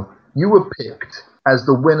 Kyle, you were picked as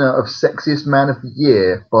the winner of Sexiest Man of the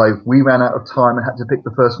Year by We Ran Out of Time and had to pick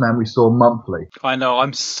the first man we saw monthly. I know,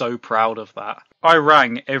 I'm so proud of that. I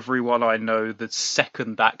rang everyone I know the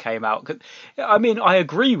second that came out. I mean, I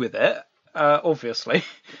agree with it, obviously.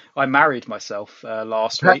 I married myself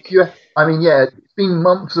last week. I mean, yeah, it's been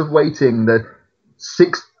months of waiting. The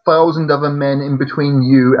 1,000 other men in between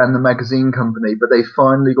you and the magazine company, but they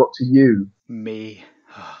finally got to you. Me.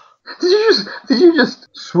 Did you just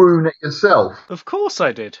swoon at yourself? Of course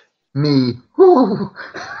I did. Me. Ooh,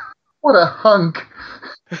 what a hunk.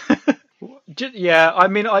 Yeah, I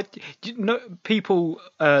mean, people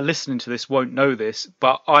listening to this won't know this,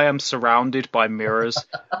 but I am surrounded by mirrors.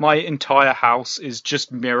 My entire house is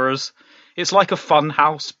just mirrors. It's like a fun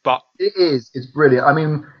house, but... It is. It's brilliant. I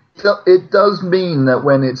mean, it does mean that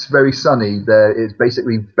when it's very sunny, it's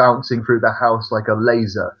basically bouncing through the house like a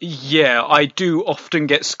laser. Yeah, I do often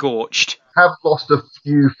get scorched. Have lost a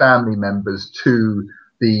few family members to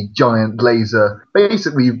the giant laser.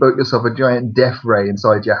 Basically, you've built yourself a giant death ray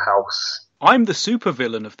inside your house. I'm the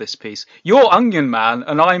supervillain of this piece. You're Onion Man,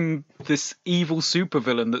 and I'm this evil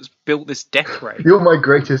supervillain that's built this death ray. You're my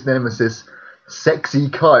greatest nemesis, Sexy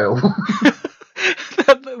Kyle.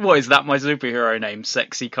 What, is that my superhero name,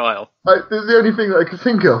 Sexy Kyle? It's the only thing that I can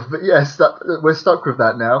think of, but yes, we're stuck with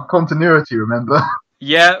that now. Continuity, remember?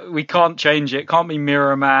 Yeah, we can't change it. Can't be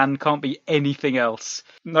Mirror Man, can't be anything else.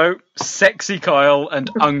 No, Sexy Kyle and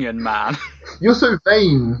Onion Man. You're so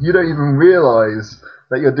vain, you don't even realise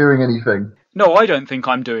that you're doing anything. No, I don't think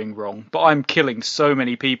I'm doing wrong, but I'm killing so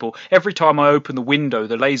many people. Every time I open the window,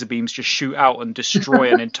 the laser beams just shoot out and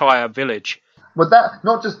destroy an entire village. But that,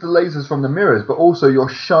 not just the lasers from the mirrors, but also your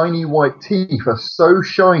shiny white teeth are so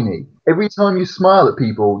shiny. Every time you smile at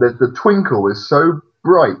people, the twinkle is so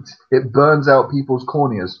bright, it burns out people's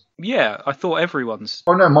corneas. Yeah, I thought everyone's...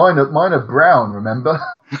 Oh no, mine are brown, remember?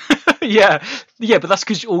 Yeah, but that's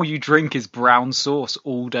because all you drink is brown sauce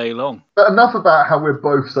all day long. But enough about how we're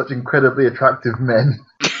both such incredibly attractive men.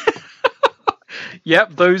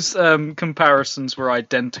 Yep, those comparisons were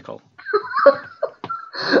identical.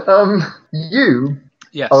 You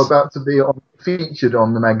Yes. are about to be featured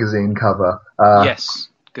on the magazine cover. Yes,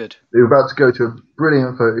 good. You're about to go to a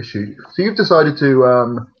brilliant photo shoot. So you've decided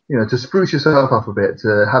to, to spruce yourself up a bit,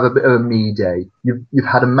 to have a bit of a me day. You've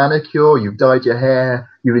had a manicure, you've dyed your hair,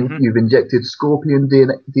 you've injected scorpion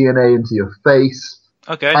DNA into your face.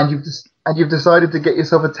 Okay. And you've decided to get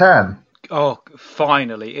yourself a tan. Oh,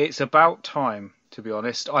 finally. It's about time, to be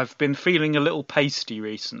honest. I've been feeling a little pasty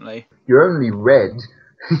recently. You're only red.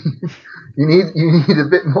 You need a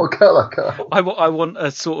bit more colour, Carl. I want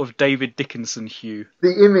a sort of David Dickinson hue.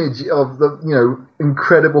 The image of the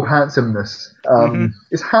incredible handsomeness.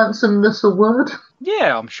 Is handsomeness a word?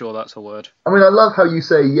 Yeah, I'm sure that's a word. I mean, I love how you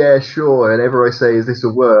say "yeah, sure," and ever I say, "Is this a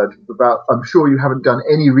word?" I'm sure you haven't done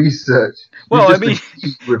any research. Well, You've just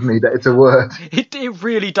agreed with me that it's a word. It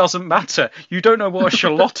really doesn't matter. You don't know what a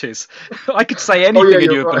shallot is. I could say anything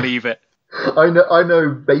and you'd believe it. I know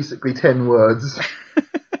basically 10 words.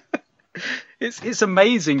 It's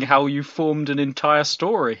amazing how you formed an entire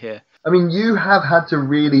story here. I mean, you have had to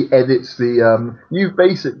really edit you've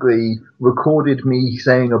basically recorded me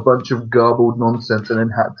saying a bunch of garbled nonsense and then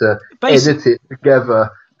had to edit it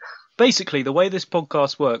together. Basically, the way this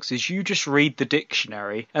podcast works is you just read the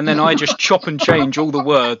dictionary and then I just chop and change all the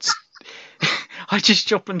words. I just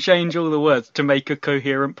chop and change all the words to make a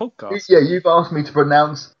coherent podcast. Yeah, you've asked me to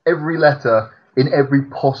pronounce every letter in every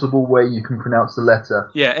possible way you can pronounce the letter.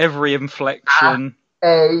 Yeah, every inflection.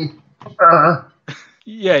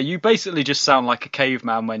 Yeah, you basically just sound like a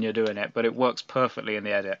caveman when you're doing it, but it works perfectly in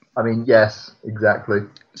the edit. I mean, yes, exactly.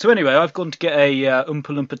 So anyway, I've gone to get a Oompa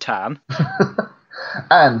Loompa tan.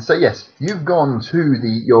 And so, yes, you've gone to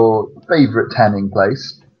your favourite tanning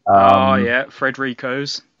place. Yeah,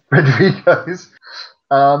 Frederico's. Actually,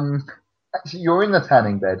 you're in the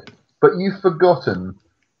tanning bed, but you've forgotten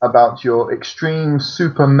about your extreme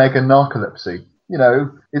super mega narcolepsy.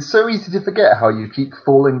 It's so easy to forget how you keep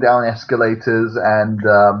falling down escalators and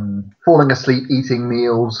falling asleep eating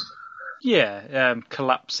meals. Yeah,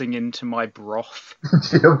 collapsing into my broth.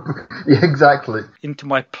 Yeah, exactly. Into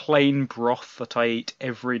my plain broth that I eat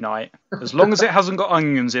every night. As long as it hasn't got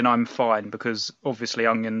onions in, I'm fine, because obviously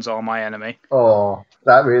onions are my enemy. Oh,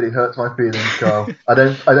 that really hurts my feelings, Carl. I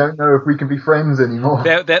don't know if we can be friends anymore.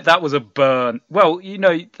 That was a burn. Well,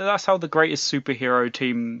 that's how the greatest superhero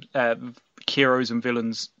team, heroes and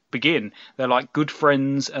villains begin. They're like good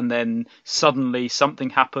friends, and then suddenly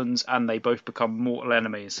something happens and they both become mortal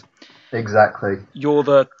enemies. Exactly. You're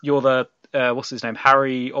the what's his name,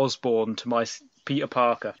 Harry Osborn to my Peter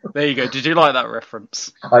Parker. There you go. Did you like that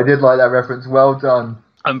reference? I did like that reference. Well done.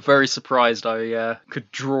 I'm very surprised I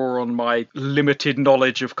could draw on my limited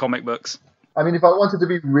knowledge of comic books. I mean, if I wanted to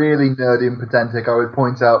be really nerdy and pedantic, I would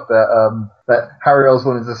point out that Harry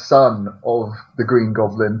Osborn is the son of the Green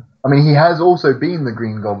Goblin. I mean, he has also been the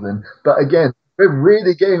Green Goblin, but again, we're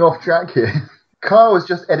really getting off track here. Kyle has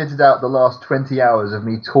just edited out the last 20 hours of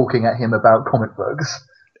me talking at him about comic books.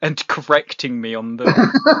 and correcting me on them.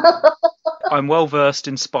 I'm well versed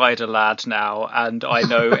in Spider Lad now, and I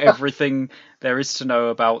know everything there is to know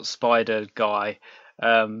about Spider Guy.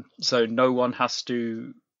 So no one has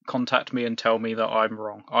to contact me and tell me that I'm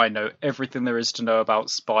wrong. I know everything there is to know about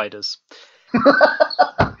spiders.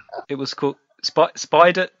 It was called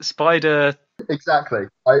Spider. Exactly.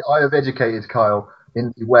 I have educated Kyle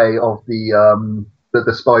in the way of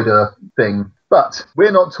the spider thing, but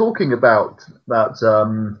we're not talking about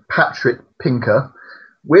that Patrick Pinker.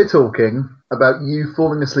 We're talking about you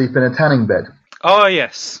falling asleep in a tanning bed. Oh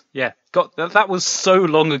yes, yeah. God, that was so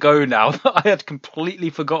long ago now that I had completely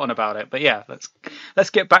forgotten about it. But yeah, let's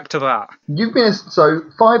get back to that. You've been so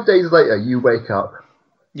 5 days later. You wake up,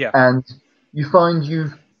 Yeah, and you find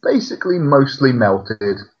you've basically mostly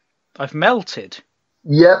melted. I've melted.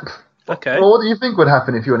 Yep. Okay. Well, what do you think would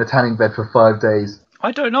happen if you were in a tanning bed for 5 days?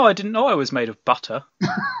 I don't know. I didn't know I was made of butter.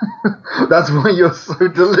 That's why you're so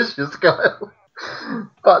delicious, Kyle.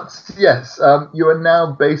 But yes, you are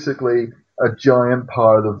now basically a giant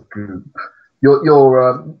pile of goop.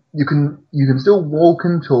 You can still walk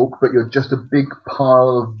and talk, but you're just a big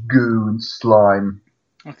pile of goo and slime.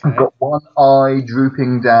 Okay. You've got one eye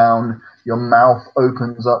drooping down, your mouth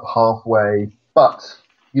opens up halfway, but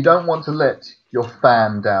you don't want to let your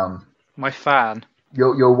fan down. My fan.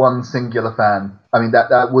 Your one singular fan. I mean,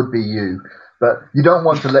 that would be you. But you don't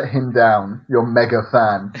want to let him down, your mega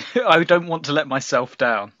fan. I don't want to let myself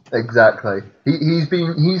down. Exactly.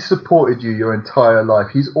 He's supported you your entire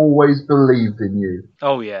life. He's always believed in you.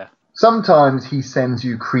 Oh yeah. Sometimes he sends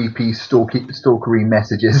you creepy, stalkery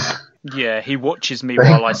messages. Yeah, he watches me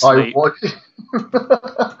while I sleep. I watch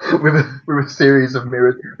with a series of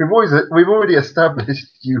mirrors. We've already established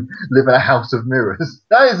you live in a house of mirrors.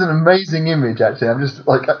 That is an amazing image, actually. I'm just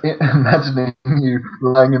like imagining you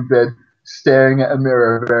lying in bed, staring at a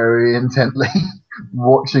mirror very intently,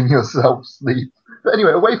 watching yourself sleep. But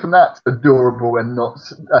anyway, away from that adorable and not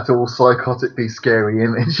at all psychotically scary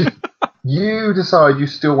image, you decide you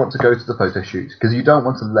still want to go to the photo shoot because you don't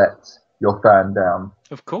want to let your fan down.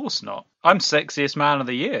 Of course not. I'm sexiest man of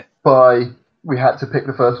the year. We had to pick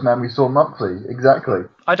the first man we saw monthly. Exactly.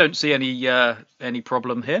 I don't see any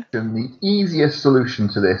problem here. And the easiest solution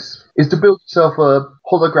to this is to build yourself a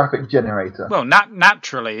holographic generator. Well,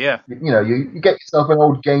 naturally, yeah. You get yourself an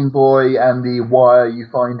old Game Boy and the wire you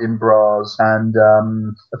find in bras and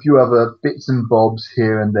a few other bits and bobs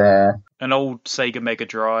here and there. An old Sega Mega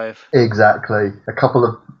Drive. Exactly. A couple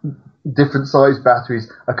of different sized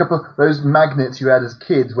batteries, a couple of those magnets you had as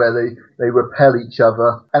kids where they repel each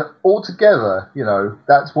other, and all together,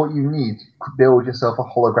 that's what you need to build yourself a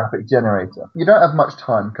holographic generator. You don't have much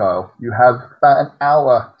time, Kyle. You have about an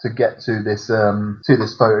hour to get to this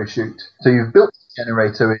photo shoot. So you've built the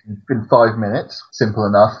generator in 5 minutes. Simple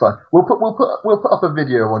enough. We'll put up a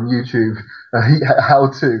video on YouTube how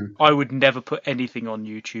to. I would never put anything on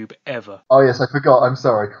YouTube ever. Oh yes, I forgot. I'm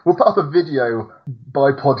sorry. We'll put up a video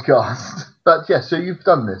by podcast. But yes, so you've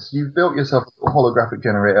done this. You've built yourself a holographic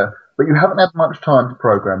generator, but you haven't had much time to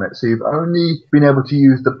program it. So you've only been able to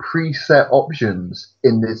use the preset options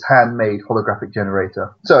in this handmade holographic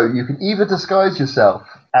generator. So you can either disguise yourself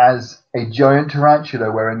as a giant tarantula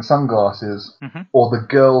wearing sunglasses, or the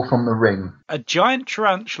girl from The Ring. A giant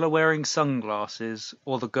tarantula wearing sunglasses,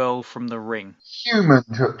 or the girl from The Ring.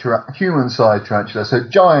 Human-sized tarantula. So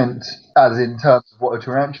giant, as in terms of what a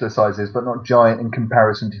tarantula size is, but not giant in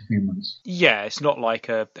comparison to humans. Yeah, it's not like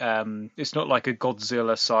a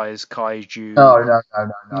Godzilla-sized kaiju. No.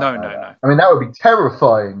 No. I mean, that would be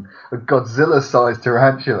terrifying. A Godzilla-sized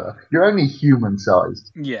tarantula. You're only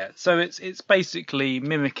human-sized. Yeah, so it's basically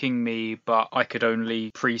mimicking me, but I could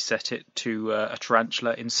only preset it to a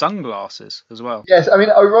tarantula in sunglasses as well. Yes, I mean,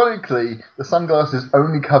 ironically, the sunglasses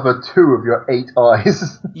only cover 2 of your 8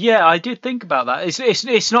 eyes. Yeah, I did think about that.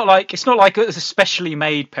 It's not like a specially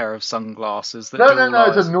made pair of sunglasses. No,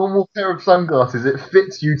 it's a normal pair of sunglasses. It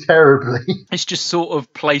fits you terribly. It's just sort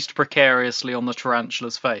of placed precariously on the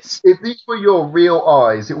tarantula's face. If these were your real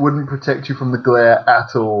eyes, it wouldn't protect you from the glare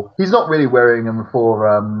at all. He's not really wearing them for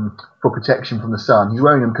protection from the sun. He's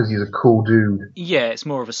wearing them because he's a cool dude. Yeah, it's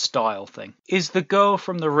more of a style thing. Is the girl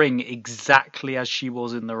from The Ring exactly as she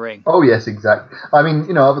was in The Ring? Oh, yes, exactly. I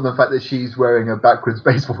mean, other than the fact that she's wearing a backwards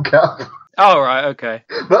baseball cap. Oh, right, okay.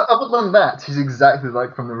 But other than that, she's exactly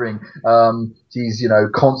like from The Ring. She's,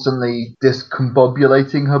 constantly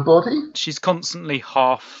discombobulating her body. She's constantly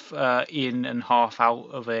half in and half out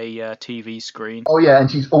of a TV screen. Oh, yeah, and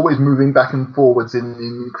she's always moving back and forwards in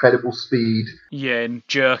incredible speed. Yeah, in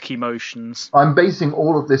jerky motions. I'm basing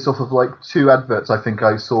all of this off of, 2 adverts I think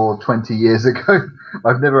I saw 20 years ago.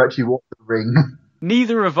 I've never actually watched The Ring.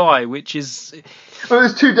 Neither have I, which is... Well,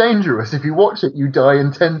 it's too dangerous. If you watch it, you die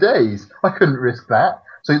in 10 days. I couldn't risk that.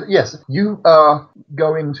 So, yes, you are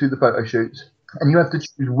going to the photo shoot, and you have to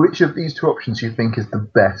choose which of these two options you think is the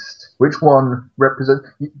best. Which one represents...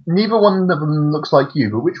 Neither one of them looks like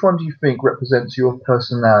you, but which one do you think represents your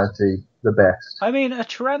personality the best? I mean, a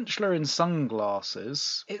tarantula in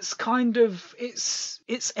sunglasses, it's kind of... It's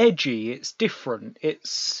edgy, it's different,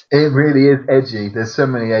 it's... It really is edgy. There's so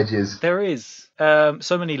many edges. There is.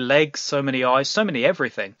 So many legs, so many eyes, so many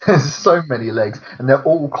everything. There's so many legs, and they're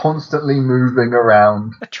all constantly moving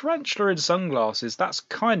around. A tarantula in sunglasses, that's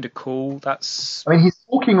kind of cool. That's... I mean, he's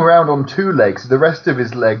walking around on two legs. The rest of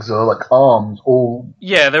his legs are like arms, all...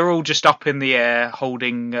 Yeah, they're all just up in the air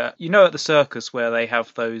holding... you know at the circus where they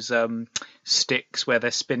have those sticks where they're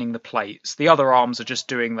spinning the plates? The other arms are just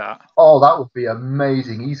doing that. Oh, that would be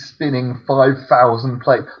amazing. He's spinning 5,000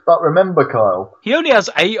 plates. But remember, Kyle... He only has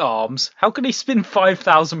 8 arms. How can he spin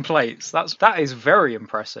 5,000 plates? That is very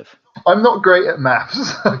impressive. I'm not great at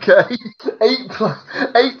maths, okay?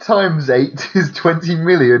 8 times 8 is 20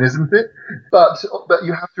 million, isn't it? But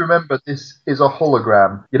you have to remember, this is a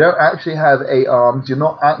hologram. You don't actually have 8 arms. You're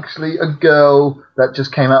not actually a girl that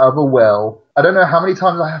just came out of a well. I don't know how many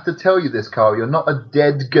times I have to tell you this, Carl. You're not a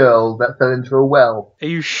dead girl that fell into a well. Are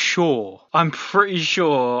you sure? I'm pretty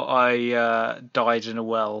sure I died in a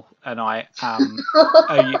well, and I am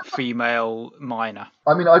a female miner.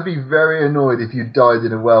 I mean, I'd be very annoyed if you died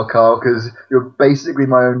in a well, Carl, because you're basically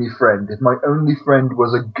my only friend. If my only friend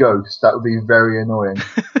was a ghost, that would be very annoying.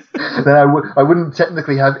 Then I wouldn't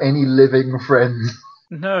technically have any living friends.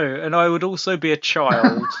 No, and I would also be a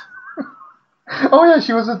child. Oh yeah,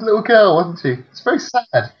 she was a little girl, wasn't she? It's very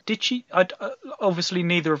sad. Did she? Obviously,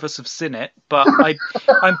 neither of us have seen it, but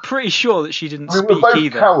I'm pretty sure that she didn't speak we're both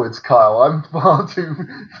either. Cowards, Kyle. I'm far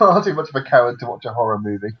too much of a coward to watch a horror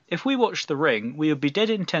movie. If we watched The Ring, we would be dead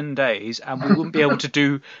in 10 days, and we wouldn't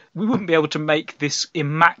be able to make this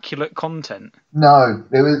immaculate content. No,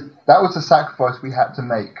 that was a sacrifice we had to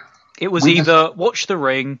make. It was either watch The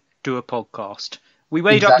Ring, do a podcast. We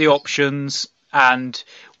weighed up the options. And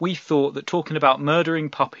we thought that talking about murdering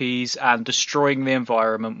puppies and destroying the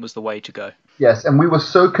environment was the way to go. Yes, and we were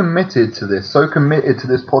so committed to this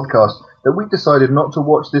podcast, that we decided not to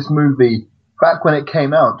watch this movie back when it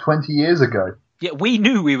came out 20 years ago. Yeah, we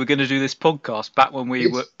knew we were going to do this podcast back when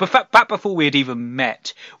back before we had even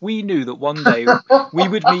met. We knew that one day we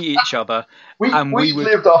would meet each other. We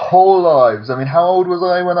lived our whole lives. I mean, how old was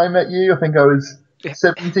I when I met you? I think I was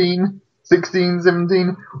 17. 16,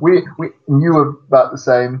 17, we knew about the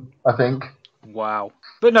same, I think. Wow.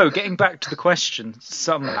 But no, getting back to the question,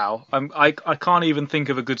 somehow, I can't even think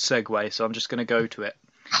of a good segue, so I'm just going to go to it.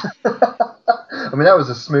 I mean, that was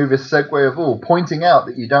the smoothest segue of all. Pointing out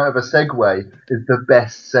that you don't have a segue is the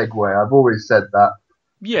best segue. I've always said that.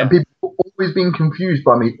 Yeah. And people have always been confused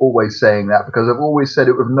by me always saying that, because I've always said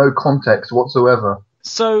it with no context whatsoever.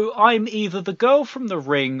 So I'm either the girl from The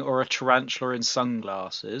Ring or a tarantula in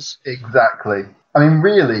sunglasses. Exactly. I mean,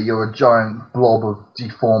 really, you're a giant blob of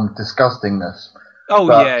deformed disgustingness. Oh,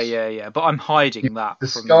 yeah. But I'm hiding that.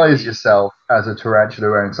 Disguise yourself as a tarantula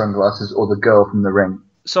wearing sunglasses or the girl from The Ring.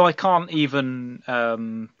 So I can't even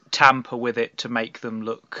tamper with it to make them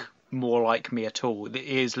look more like me at all. It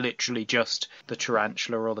is literally just the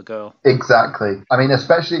tarantula or the girl. Exactly. I mean,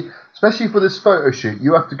 especially for this photo shoot,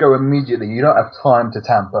 you have to go immediately. You don't have time to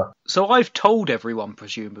tamper. So I've told everyone,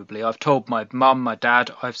 presumably. I've told my mum, my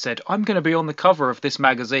dad. I've said, I'm going to be on the cover of this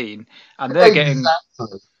magazine. And they're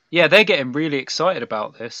they're getting really excited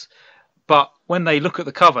about this. But when they look at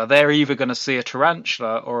the cover, they're either going to see a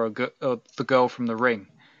tarantula or the girl from The Ring.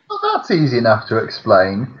 Well, that's easy enough to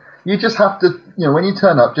explain. You just have to, when you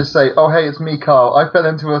turn up, just say, oh, hey, it's me, Carl. I fell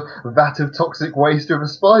into a vat of toxic waste with a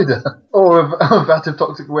spider. Or a vat of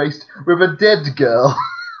toxic waste with a dead girl.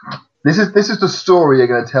 This is the story you're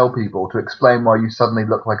going to tell people to explain why you suddenly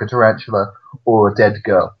look like a tarantula or a dead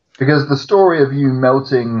girl. Because the story of you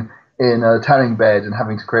melting in a tanning bed and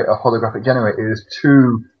having to create a holographic generator is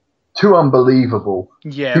too unbelievable.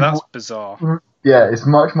 Yeah, that's bizarre. Yeah, it's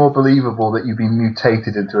much more believable that you've been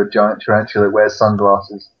mutated into a giant tarantula that wears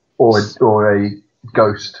sunglasses. Or a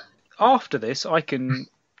ghost. After this,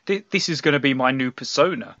 this is going to be my new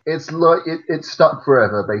persona. It's like it's stuck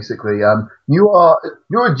forever, basically.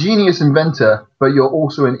 You're a genius inventor, but you're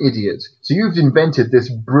also an idiot. So you've invented this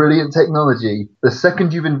brilliant technology. The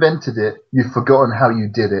second you've invented it, you've forgotten how you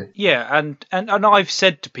did it. Yeah, and I've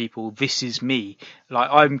said to people, this is me.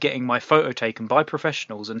 Like, I'm getting my photo taken by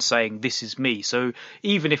professionals and saying, this is me. So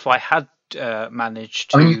even if I had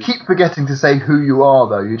managed to... I mean, you keep forgetting to say who you are,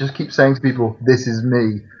 though. You just keep saying to people, this is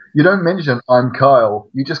me. You don't mention, I'm Kyle.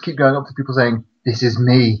 You just keep going up to people saying, this is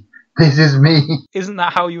me. This is me. Isn't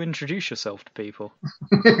that how you introduce yourself to people?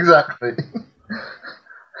 Exactly.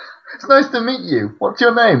 It's nice to meet you. What's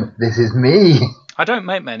your name? This is me. I don't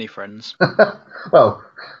make many friends. Well,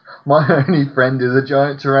 my only friend is a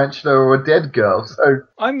giant tarantula or a dead girl, so...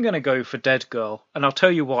 I'm going to go for dead girl, and I'll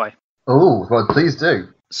tell you why. Oh, well, please do.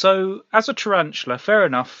 So, as a tarantula, fair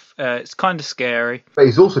enough, it's kind of scary. But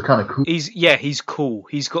he's also kind of cool. He's cool.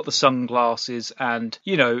 He's got the sunglasses, and,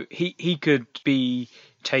 he could be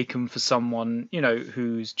taken for someone,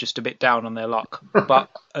 who's just a bit down on their luck. But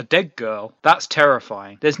a dead girl, that's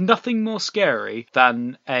terrifying. There's nothing more scary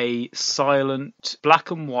than a silent,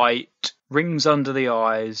 black and white, rings under the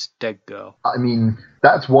eyes, dead girl. I mean,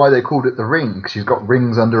 that's why they called it the Ring, because she's got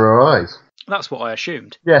rings under her eyes. That's what I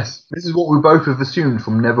assumed. Yes, this is what we both have assumed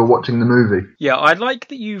from never watching the movie. Yeah, I like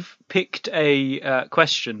that you've picked a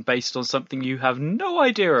question based on something you have no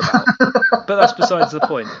idea about, but that's besides the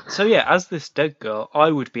point. So yeah, as this dead girl, I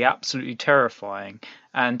would be absolutely terrifying,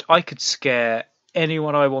 and I could scare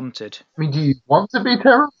anyone I wanted. I mean, do you want to be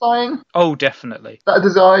terrifying? Oh, definitely. That a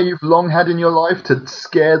desire you've long had in your life to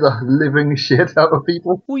scare the living shit out of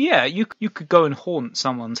people? Well, yeah, you could go and haunt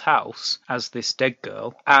someone's house as this dead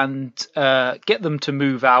girl and get them to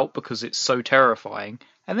move out because it's so terrifying,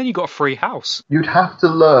 and then you got a free house. You'd have to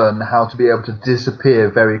learn how to be able to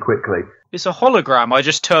disappear very quickly. It's a hologram, I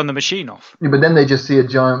just turn the machine off. Yeah, but then they just see a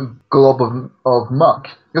giant glob of muck.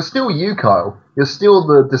 You're still you, Kyle. You're still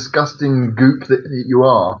the disgusting goop that you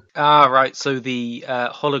are. Ah, right, so the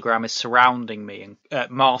hologram is surrounding me and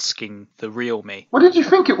masking the real me. What did you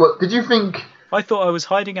think it was? Did you think... I thought I was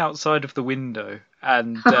hiding outside of the window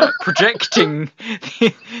and projecting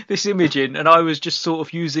this image in, and I was just sort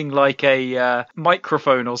of using like a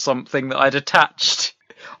microphone or something that I'd attached.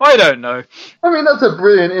 I don't know. I mean, that's a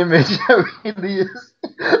brilliant image. It really is.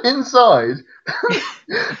 Inside,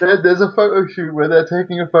 there's a photo shoot where they're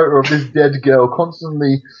taking a photo of this dead girl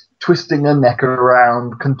constantly twisting her neck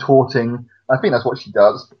around, contorting. I think that's what she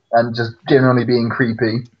does, and just generally being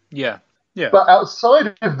creepy. Yeah. Yeah. But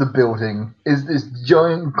outside of the building is this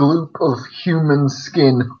giant gloop of human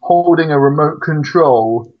skin holding a remote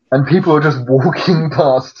control, and people are just walking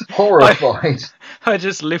past, horrified. I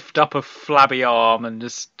just lift up a flabby arm and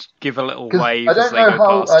just give a little wave as they go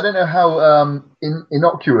past. I don't know how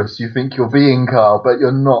innocuous you think you're being, Carl, but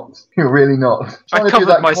you're not. You're really not. I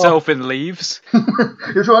covered myself in leaves.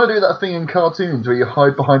 You're trying to do that thing in cartoons where you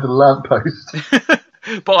hide behind a lamppost.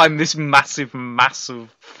 But I'm this massive mass of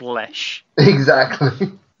flesh.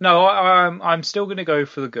 Exactly. No, I'm still going to go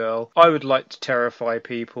for the girl. I would like to terrify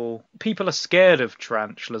people. People are scared of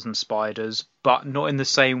tarantulas and spiders, but not in the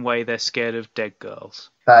same way they're scared of dead girls.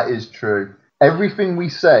 That is true. Everything we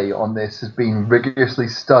say on this has been rigorously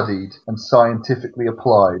studied and scientifically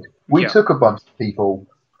applied. We took a bunch of people,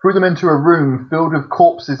 threw them into a room filled with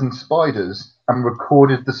corpses and spiders, and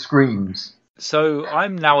recorded the screams. So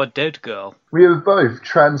I'm now a dead girl. We have both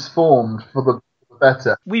transformed for the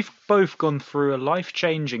better. We've both gone through a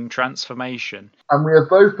life-changing transformation. And we have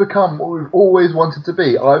both become what we've always wanted to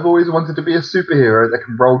be. I've always wanted to be a superhero that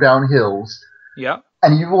can roll down hills. Yeah.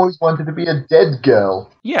 And you've always wanted to be a dead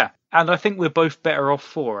girl. Yeah, and I think we're both better off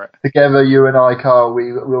for it. Together, you and I, Carl,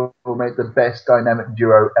 we'll make the best dynamic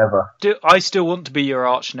duo ever. I still want to be your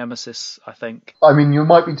arch nemesis, I think. I mean, you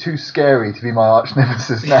might be too scary to be my arch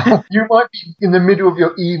nemesis now. You might be in the middle of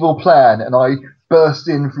your evil plan, and I burst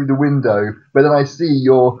in through the window, but then I see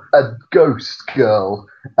you're a ghost girl,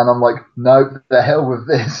 and I'm like, no, the hell with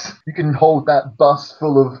this. You can hold that bus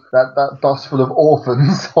full of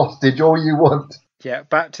orphans hostage all you want. Yeah,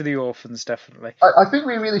 back to the orphans, definitely. I think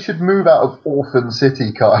we really should move out of Orphan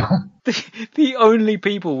City, Kyle. The only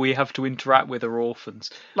people we have to interact with are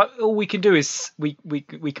orphans. Like, all we can do is we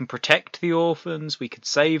can protect the orphans, we can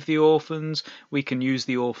save the orphans, we can use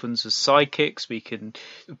the orphans as sidekicks, we can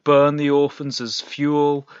burn the orphans as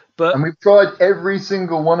fuel. And we've tried every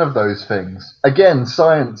single one of those things. Again,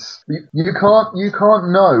 science. You can't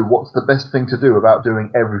know what's the best thing to do about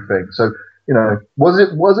doing everything. So, was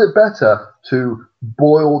it better to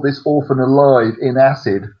boil this orphan alive in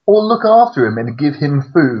acid, or look after him and give him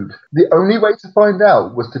food? The only way to find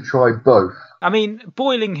out was to try both. I mean,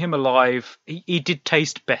 boiling him alive, he did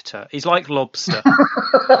taste better. He's like lobster.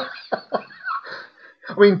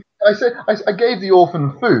 I mean, I gave the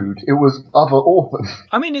orphan food. It was other orphans.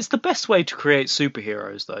 I mean, it's the best way to create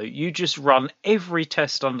superheroes, though. You just run every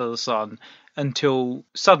test under the sun until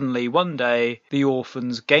suddenly, one day, the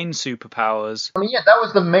orphans gain superpowers. I mean, yeah, that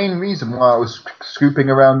was the main reason why I was scooping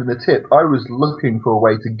around in the tip. I was looking for a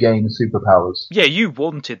way to gain superpowers. Yeah, you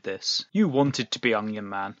wanted this. You wanted to be Onion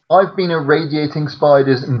Man. I've been irradiating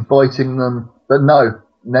spiders and biting them, but no.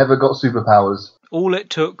 never got superpowers. All it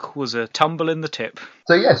took was a tumble in the tip.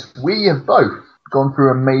 So yes, we have both gone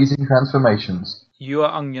through amazing transformations. You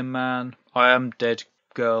are Onion Man. I am Dead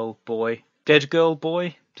Girl Boy. Dead Girl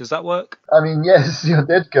Boy? Does that work? I mean, yes, you're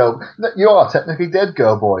Dead Girl. You are technically Dead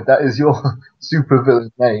Girl Boy. That is your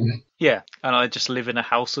supervillain name. Yeah, and I just live in a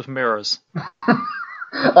house of mirrors.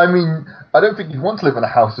 I mean, I don't think you want to live in a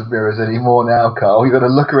house of mirrors anymore now, Carl. You've got to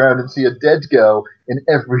look around and see a dead girl in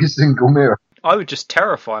every single mirror. I would just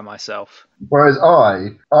terrify myself. Whereas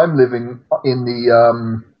I'm living in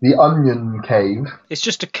the onion cave. It's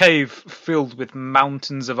just a cave filled with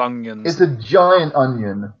mountains of onions. It's a giant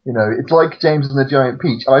onion. You know, it's like James and the Giant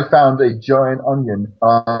Peach. I found a giant onion.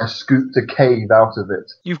 I scooped a cave out of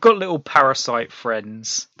it. You've got little parasite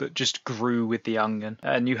friends that just grew with the onion,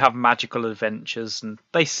 and you have magical adventures, and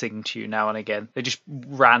they sing to you now and again. They just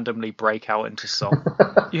randomly break out into song.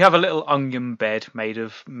 You have a little onion bed made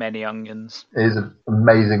of many onions. It is an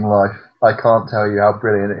amazing life. I can't tell you how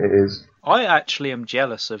brilliant it is. I actually am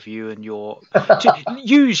jealous of you and your...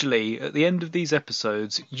 Usually, at the end of these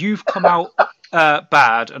episodes, you've come out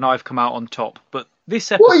bad and I've come out on top. But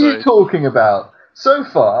this episode... What are you talking about? So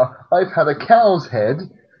far, I've had a cow's head.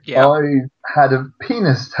 Yeah. I've had a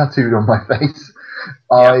penis tattooed on my face.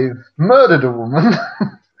 Yeah. I've murdered a woman.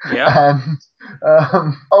 Yeah.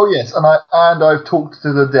 And I've talked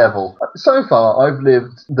to the devil. So far, I've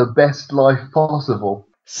lived the best life possible.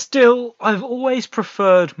 Still, I've always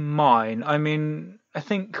preferred mine. I mean, I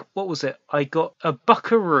think, what was it? I got a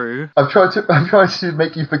buckaroo. I've tried to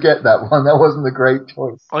make you forget that one. That wasn't a great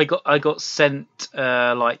choice. I got sent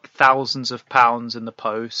like thousands of pounds in the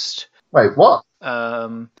post. Wait, what?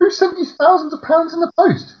 Who sent you thousands of pounds in the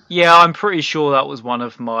post? Yeah, I'm pretty sure that was one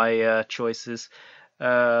of my choices.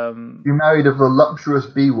 You married a voluptuous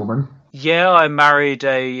bee woman. Yeah, I married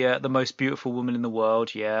the most beautiful woman in the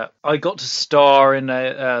world, yeah. I got to star in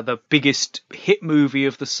the biggest hit movie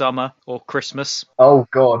of the summer, or Christmas. Oh,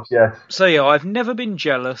 God, yes. So, yeah, I've never been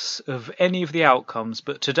jealous of any of the outcomes,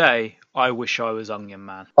 but today, I wish I was Onion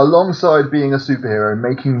Man. Alongside being a superhero,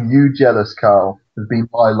 making you jealous, Carl, has been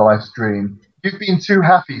my life's dream. You've been too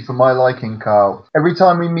happy for my liking, Carl. Every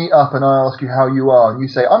time we meet up and I ask you how you are, and you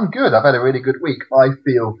say, I'm good, I've had a really good week, I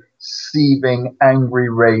feel seething angry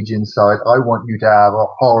rage inside. I want you to have a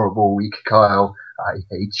horrible week, Kyle. I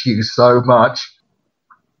hate you so much.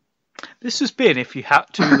 This has been If You Had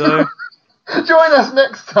To, though. Join us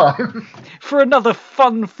next time for another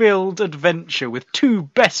fun-filled adventure with two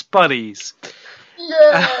best buddies.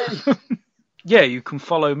 Yay! Yeah, you can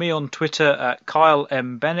follow me on Twitter at Kyle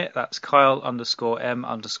M. Bennett. That's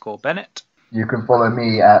Kyle_M_Bennett. You can follow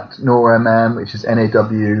me at Noraman, which is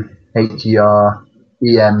NAWHEREMAN.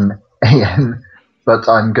 But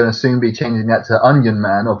I'm going to soon be changing that to Onion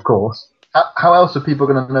Man, of course. How else are people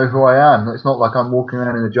going to know who I am? It's not like I'm walking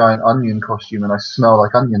around in a giant onion costume and I smell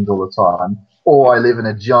like onions all the time. Or I live in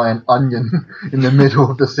a giant onion in the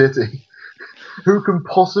middle of the city. Who can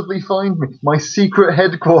possibly find me? My secret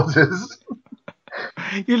headquarters.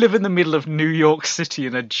 You live in the middle of New York City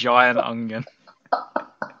in a giant onion.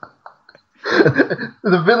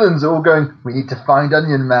 The villains are all going, we need to find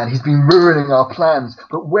Onion Man. He's been ruining our plans.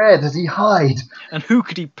 But where does he hide? And who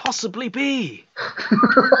could he possibly be?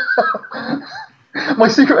 My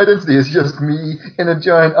secret identity is just me in a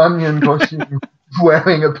giant onion costume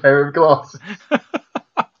wearing a pair of glasses.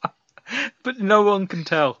 But no one can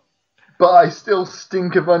tell. But I still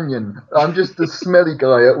stink of onion. I'm just the smelly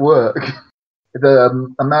guy at work. If a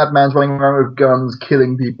madman's running around with guns,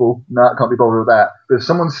 killing people, I can't be bothered with that. But if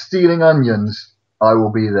someone's stealing onions, I will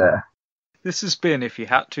be there. This has been If You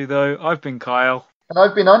Had To, though. I've been Kyle. And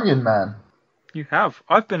I've been Onion Man. You have.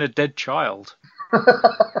 I've been a dead child.